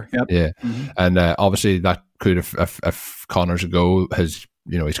square. Yep. Yeah. Mm-hmm. And obviously that could, if Connor's a go, his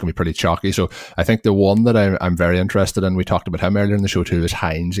he's going to be pretty chalky. So I think the one that I'm very interested in, we talked about him earlier in the show too, is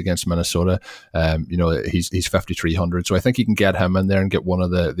Hines against Minnesota. He's 5,300. So I think you can get him in there and get one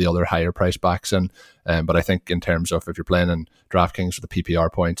of the other higher price backs in. But I think in terms of if you're playing in DraftKings for the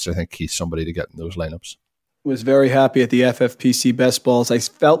PPR points, I think he's somebody to get in those lineups. Was very happy at the FFPC best balls. I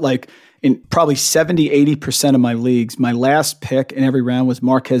felt like in probably 70-80% of my leagues, my last pick in every round was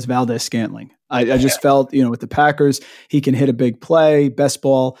Marquez Valdes-Scantling. I just felt, with the Packers, he can hit a big play, best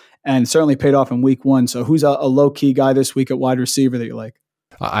ball, and certainly paid off in week 1. So who's a low-key guy this week at wide receiver that you like?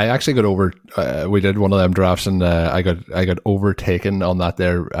 I actually got over. We did one of them drafts, and I got overtaken on that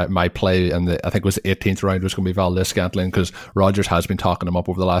there. My play, and I think it was the 18th round was going to be Valdes-Scantling because Rodgers has been talking him up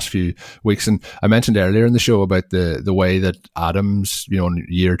over the last few weeks. And I mentioned earlier in the show about the way that Adams, in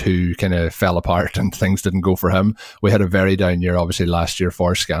year 2 kind of fell apart and things didn't go for him. We had a very down year, obviously last year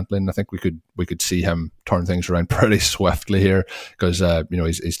for Scantling. I think we could see him turn things around pretty swiftly here because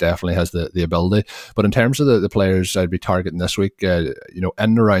he's definitely has the ability. But in terms of the players I'd be targeting this week,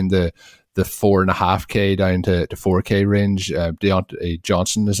 in around the 4.5K down to 4K range. Deontay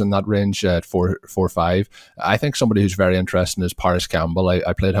Johnson is in that range at 4.5. I think somebody who's very interesting is Paris Campbell.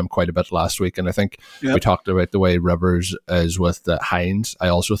 I played him quite a bit last week, and I think we talked about the way Rivers is with Hines. I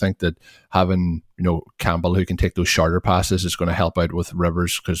also think that having Campbell who can take those shorter passes is going to help out with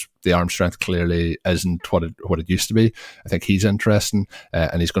Rivers because the arm strength clearly isn't what it used to be. I think he's interesting,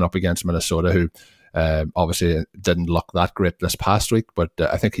 and he's going up against Minnesota who obviously didn't look that great this past week, but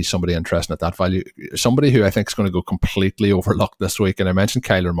I think he's somebody interesting at that value. Somebody who I think is going to go completely overlooked this week, and I mentioned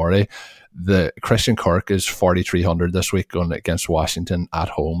Kyler Murray. The Christian Kirk is 4,300 this week going against Washington at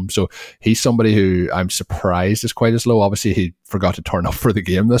home. So he's somebody who I'm surprised is quite as low. Obviously, he forgot to turn up for the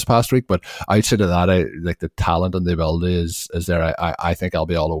game this past week, but outside of that, like the talent and the ability is there. I think I'll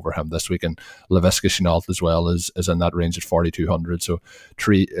be all over him this week. And Laviska Shenault as well is in that range at 4,200. So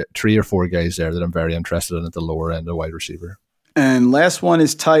three or four guys there that I'm very interested in at the lower end of wide receiver. And last one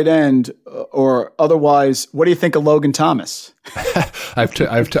is tight end, or otherwise. What do you think of Logan Thomas? I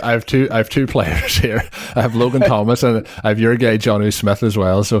have two players here. I have Logan Thomas and I have your guy Jonnu Smith as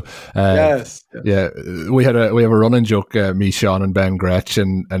well. So yes. Yeah, we have a running joke, me, Sean, and Ben Gretch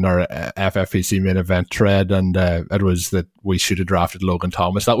in our FFPC main event thread, and it was that we should have drafted Logan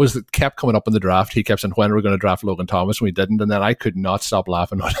Thomas. That was kept coming up in the draft. He kept saying, when are we going to draft Logan Thomas? And we didn't, and then I could not stop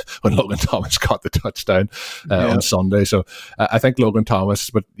laughing when Logan Thomas got the touchdown on Sunday. So I think Logan Thomas,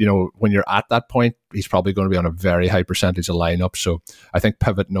 but when you're at that point, he's probably going to be on a very high percentage of lineup. So I think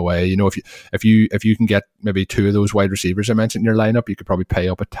pivoting away, if you can get maybe two of those wide receivers I mentioned in your lineup, you could probably pay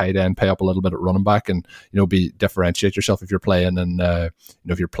up at tight end, pay up a little bit at running back, and differentiate yourself if you're playing in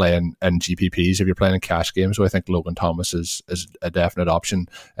if you're playing in GPPs, if you're playing in cash games. So I think Logan Thomas is a definite option,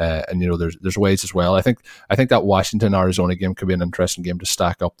 and there's ways as well. I think that Washington Arizona game could be an interesting game to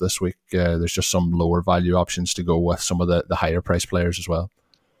stack up this week. There's just some lower value options to go with some of the higher price players as well.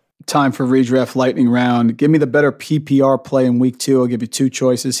 Time for redraft lightning round. Give me the better PPR play in week 2. I'll give you two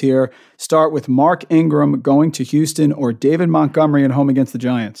choices here. Start with Mark Ingram going to Houston or David Montgomery at home against the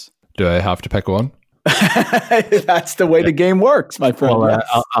Giants. Do I have to pick one? That's the way the game works, my friend. Well,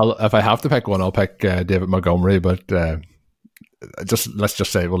 I'll, if I have to pick one, I'll pick David Montgomery, but let's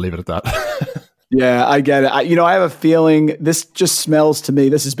just say we'll leave it at that. Yeah, I get it. I have a feeling this just smells to me,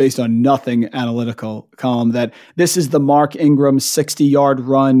 this is based on nothing analytical, Colm, that this is the Mark Ingram 60-yard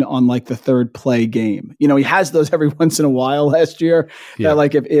run on like the third play game. He has those every once in a while last year. Yeah. That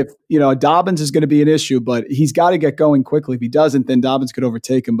like if Dobbins is going to be an issue, but he's got to get going quickly. If he doesn't, then Dobbins could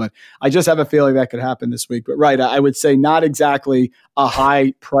overtake him. But I just have a feeling that could happen this week. But right, I would say not exactly a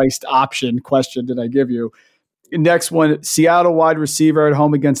high-priced option question did I give you. Next one, Seattle wide receiver at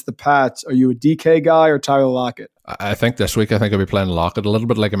home against the Pats. Are you a DK guy or Tyler Lockett? I think this week I'll be playing Lockett a little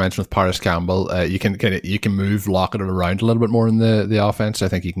bit, like I mentioned with Paris Campbell. You can move Lockett around a little bit more in the offense. I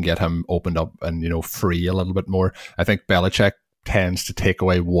think you can get him opened up and free a little bit more. I think Belichick tends to take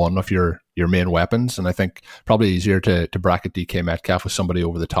away one of your main weapons, and I think probably easier to bracket DK Metcalf with somebody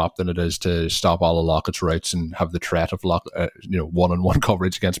over the top than it is to stop all of Lockett's routes and have the threat of one-on-one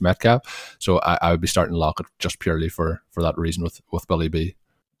coverage against Metcalf. So I would be starting Lockett just purely for that reason with Billy B.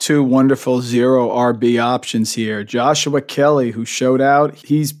 Two wonderful 0 RB options here. Joshua Kelly, who showed out,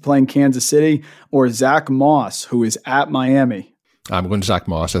 he's playing Kansas City, or Zach Moss, who is at Miami. I'm going to Zach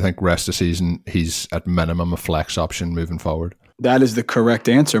Moss. I think rest of the season he's at minimum a flex option moving forward. That is the correct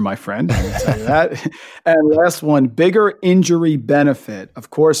answer, my friend. I will tell you that. And last one, bigger injury benefit.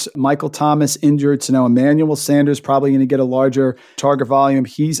 Of course, Michael Thomas injured, so now Emmanuel Sanders probably going to get a larger target volume.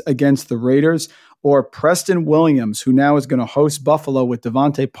 He's against the Raiders. or Preston Williams, who now is going to host Buffalo with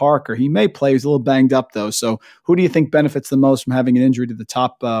Devontae Parker? He may play. He's a little banged up, though. So who do you think benefits the most from having an injury to the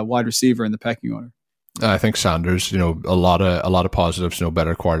top wide receiver in the pecking order? I think Sanders, a lot of positives,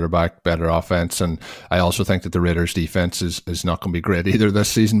 better quarterback, better offense. And I also think that the Raiders defense is not going to be great either this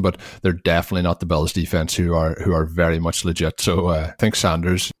season, but they're definitely not the Bills defense who are very much legit. So I think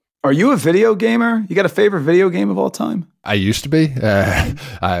Sanders. Are you a video gamer? You got a favorite video game of all time? I used to be.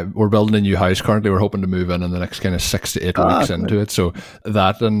 We're building a new house currently. We're hoping to move in the next kind of 6 to 8 weeks into it. So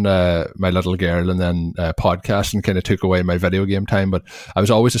that and my little girl and then podcasting kind of took away my video game time. But I was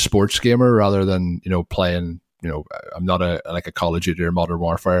always a sports gamer rather than, playing. I'm not a Call of Duty or Modern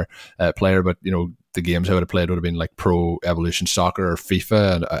Warfare player, but, the games I would have played would have been like Pro Evolution Soccer or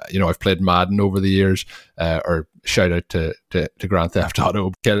FIFA. And, I've played Madden over the years, or shout out to Grand Theft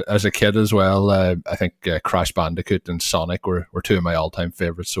Auto. As a kid as well, I think Crash Bandicoot and Sonic were two of my all-time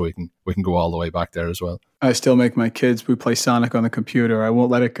favorites, so we can go all the way back there as well. I still make my kids, we play Sonic on the computer. I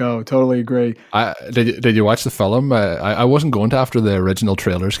won't let it go. Totally agree. Did you watch the film? I wasn't going to after the original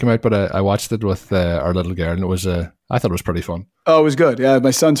trailers came out, but I watched it with our little girl, and it was I thought it was pretty fun. Oh, it was good. Yeah,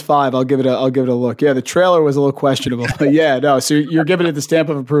 my son's 5. I'll give it a look. Yeah, the trailer was a little questionable, but yeah, no. So you're giving it the stamp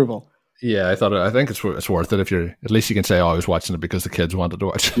of approval. Yeah, I think it's worth it if you're. At least you can say, "Oh, I was watching it because the kids wanted to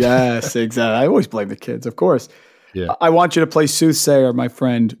watch it." Yes, exactly. I always blame the kids, of course. Yeah. I want you to play soothsayer, my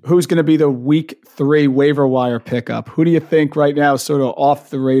friend. Who's going to be the week 3 waiver wire pickup? Who do you think right now is sort of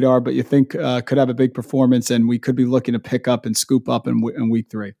off the radar, but you think could have a big performance and we could be looking to pick up and scoop up in week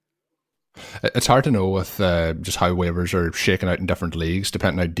 3? It's hard to know with just how waivers are shaken out in different leagues,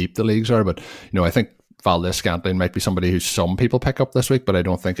 depending how deep the leagues are. But, I think Valdez-Scantling might be somebody who some people pick up this week, but I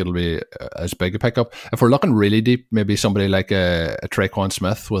don't think it'll be as big a pickup. If we're looking really deep, maybe somebody like a Traquan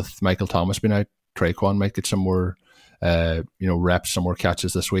Smith with Michael Thomas being out. Traquan might get some more reps, some more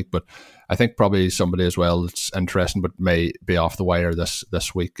catches this week. But I think probably somebody as well that's interesting but may be off the wire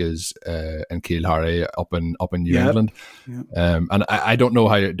this week is N'Keal Harry up in New England. Yep. And I don't know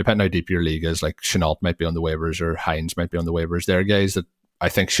how, depending how deep your league is, like Chenault might be on the waivers or Hines might be on the waivers. They're guys that I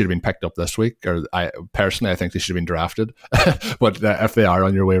think should have been picked up this week, or I think they should have been drafted. But if they are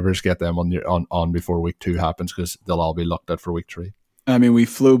on your waivers, get them on before week 2 happens, because they'll all be looked at for week 3. I mean, we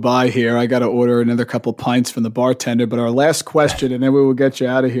flew by here. I got to order another couple pints from the bartender. But our last question, and then we will get you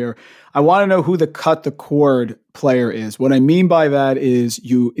out of here. I want to know who the cut the cord player is. What I mean by that is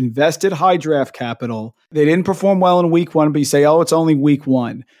you invested high draft capital. They didn't perform well in week 1, but you say, oh, it's only week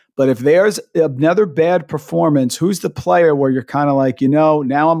 1. But if there's another bad performance, who's the player where you're kind of like, now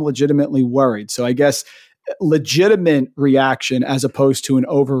I'm legitimately worried? So I guess legitimate reaction as opposed to an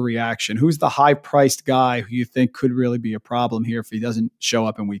overreaction. Who's the high-priced guy who you think could really be a problem here if he doesn't show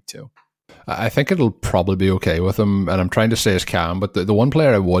up in week 2? I think it'll probably be okay with him, and I'm trying to say is Cam, but the one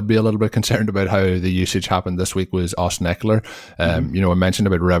player I would be a little bit concerned about how the usage happened this week was Austin Eckler. I mentioned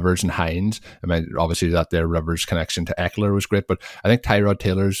about Rivers and Hines. I mean, obviously that their Rivers connection to Eckler was great, but I think Tyrod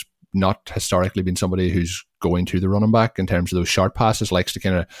Taylor's not historically been somebody who's going to the running back in terms of those short passes, likes to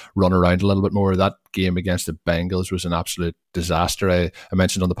kind of run around a little bit more. That game against the Bengals was an absolute disaster. I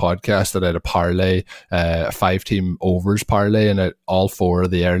mentioned on the podcast that I had a parlay, a 5-team overs parlay, and all 4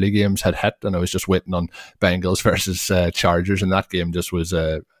 of the early games had hit, and I was just waiting on Bengals versus Chargers, and that game just was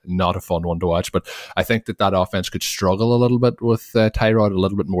not a fun one to watch. But I think that offense could struggle a little bit with Tyrod, a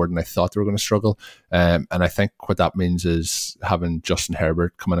little bit more than I thought they were going to struggle. And I think what that means is having Justin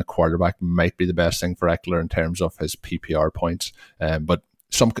Herbert come in a quarterback might be the best thing for Eckler in terms of his PPR points. But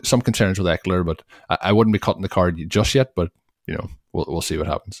some concerns with Eckler, but I wouldn't be cutting the card just yet, but we'll see what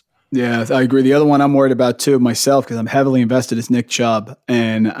happens. Yeah, I agree. The other one I'm worried about too myself, because I'm heavily invested, is Nick Chubb.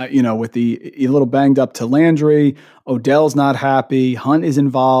 And, with a little banged up to Landry, Odell's not happy, Hunt is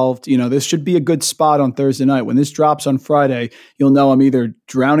involved. This should be a good spot on Thursday night. When this drops on Friday, you'll know I'm either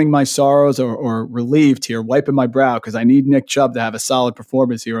drowning my sorrows or relieved here, wiping my brow, because I need Nick Chubb to have a solid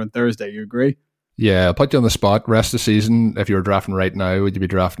performance here on Thursday. You agree? Yeah, I'll put you on the spot. Rest of the season, if you were drafting right now, would you be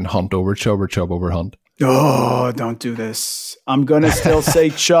drafting Hunt over Chubb or Chubb over Hunt? Oh, don't do this. I'm going to still say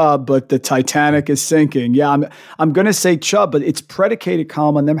Chubb, but the Titanic is sinking. Yeah, I'm going to say Chubb, but it's predicated,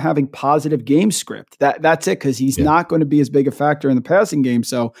 Colm, on them having positive game script. That's it, because he's not going to be as big a factor in the passing game.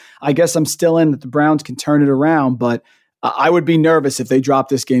 So I guess I'm still in that the Browns can turn it around, but I would be nervous if they drop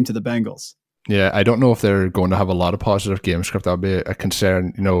this game to the Bengals. Yeah, I don't know if they're going to have a lot of positive game script. That would be a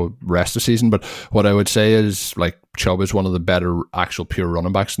concern, rest of the season. But what I would say is, like, Chubb is one of the better actual pure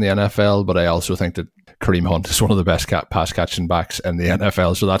running backs in the NFL, but I also think that Kareem Hunt is one of the best pass catching backs in the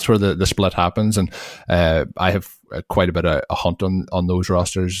NFL. So that's where the split happens. And I have quite a bit of a Hunt on those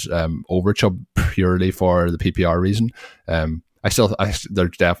rosters over Chubb purely for the PPR reason. they're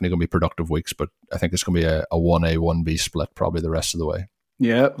definitely going to be productive weeks, but I think it's going to be a 1A, 1B split probably the rest of the way.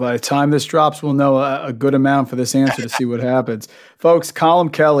 Yeah, by the time this drops, we'll know a good amount for this answer to see what happens. Folks, Colin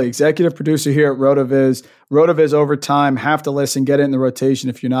Kelly, executive producer here at RotoViz. RotoViz Overtime, have to listen, get it in the rotation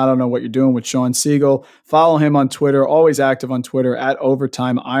if you're not. I don't know what you're doing with Sean Siegel. Follow him on Twitter, always active on Twitter, at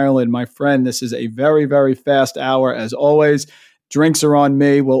Overtime Ireland. My friend, this is a very, very fast hour as always. Drinks are on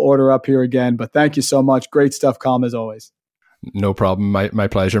me. We'll order up here again, but thank you so much. Great stuff, Colin, as always. No problem. My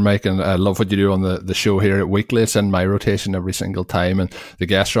pleasure, Mike. And I love what you do on the show here at Weekly. It's in my rotation every single time. And the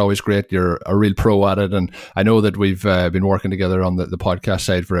guests are always great. You're a real pro at it. And I know that we've been working together on the podcast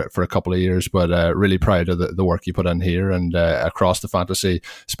side for a couple of years, but really proud of the work you put in here and across the fantasy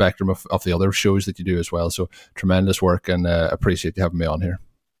spectrum of the other shows that you do as well. So tremendous work, and appreciate you having me on here.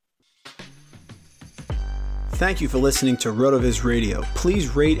 Thank you for listening to RotoViz Radio.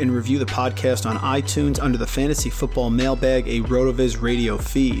 Please rate and review the podcast on iTunes under the Fantasy Football Mailbag, a RotoViz Radio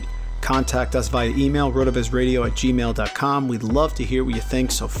feed. Contact us via email, rotovizradio@gmail.com. We'd love to hear what you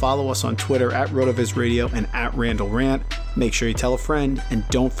think, so follow us on Twitter at RotoViz Radio and at Randall Rant. Make sure you tell a friend, and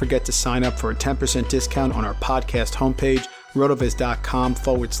don't forget to sign up for a 10% discount on our podcast homepage,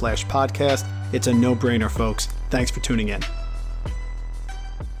 rotoviz.com/podcast. It's a no-brainer, folks. Thanks for tuning in.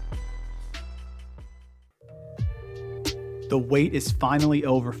 The wait is finally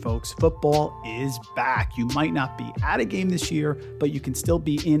over, folks. Football is back. You might not be at a game this year, but you can still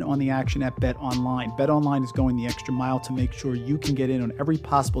be in on the action at BetOnline. BetOnline is going the extra mile to make sure you can get in on every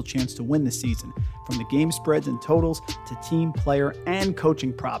possible chance to win this season. From the game spreads and totals to team, player, and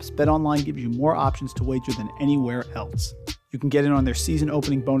coaching props, BetOnline gives you more options to wager than anywhere else. You can get in on their season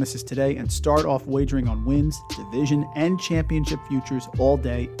opening bonuses today and start off wagering on wins, division, and championship futures all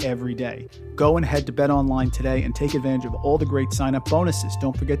day, every day. Go and head to BetOnline today and take advantage of all the great sign-up bonuses.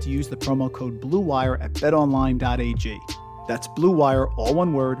 Don't forget to use the promo code BlueWire at betonline.ag. That's BlueWire, all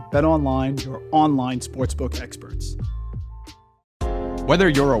one word, BetOnline, your online sportsbook experts. Whether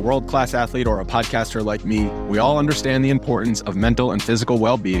you're a world-class athlete or a podcaster like me, we all understand the importance of mental and physical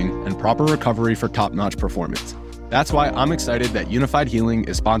well-being and proper recovery for top-notch performance. That's why I'm excited that Unified Healing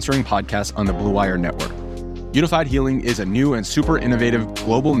is sponsoring podcasts on the Blue Wire Network. Unified Healing is a new and super innovative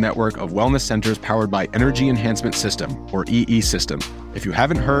global network of wellness centers powered by Energy Enhancement System, or EE System. If you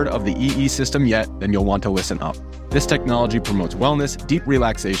haven't heard of the EE System yet, then you'll want to listen up. This technology promotes wellness, deep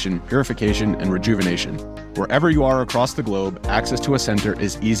relaxation, purification, and rejuvenation. Wherever you are across the globe, access to a center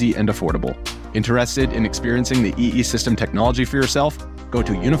is easy and affordable. Interested in experiencing the EE System technology for yourself? Go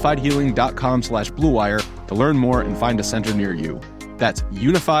to unifiedhealing.com/bluewire to learn more and find a center near you. That's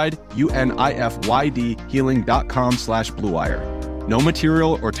unified, UNIFYD, healing.com/bluewire. No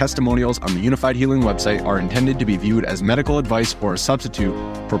material or testimonials on the Unified Healing website are intended to be viewed as medical advice or a substitute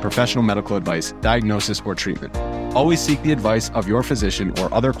for professional medical advice, diagnosis, or treatment. Always seek the advice of your physician or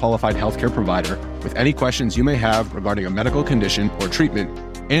other qualified healthcare provider with any questions you may have regarding a medical condition or treatment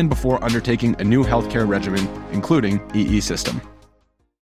and before undertaking a new healthcare regimen, including EE System.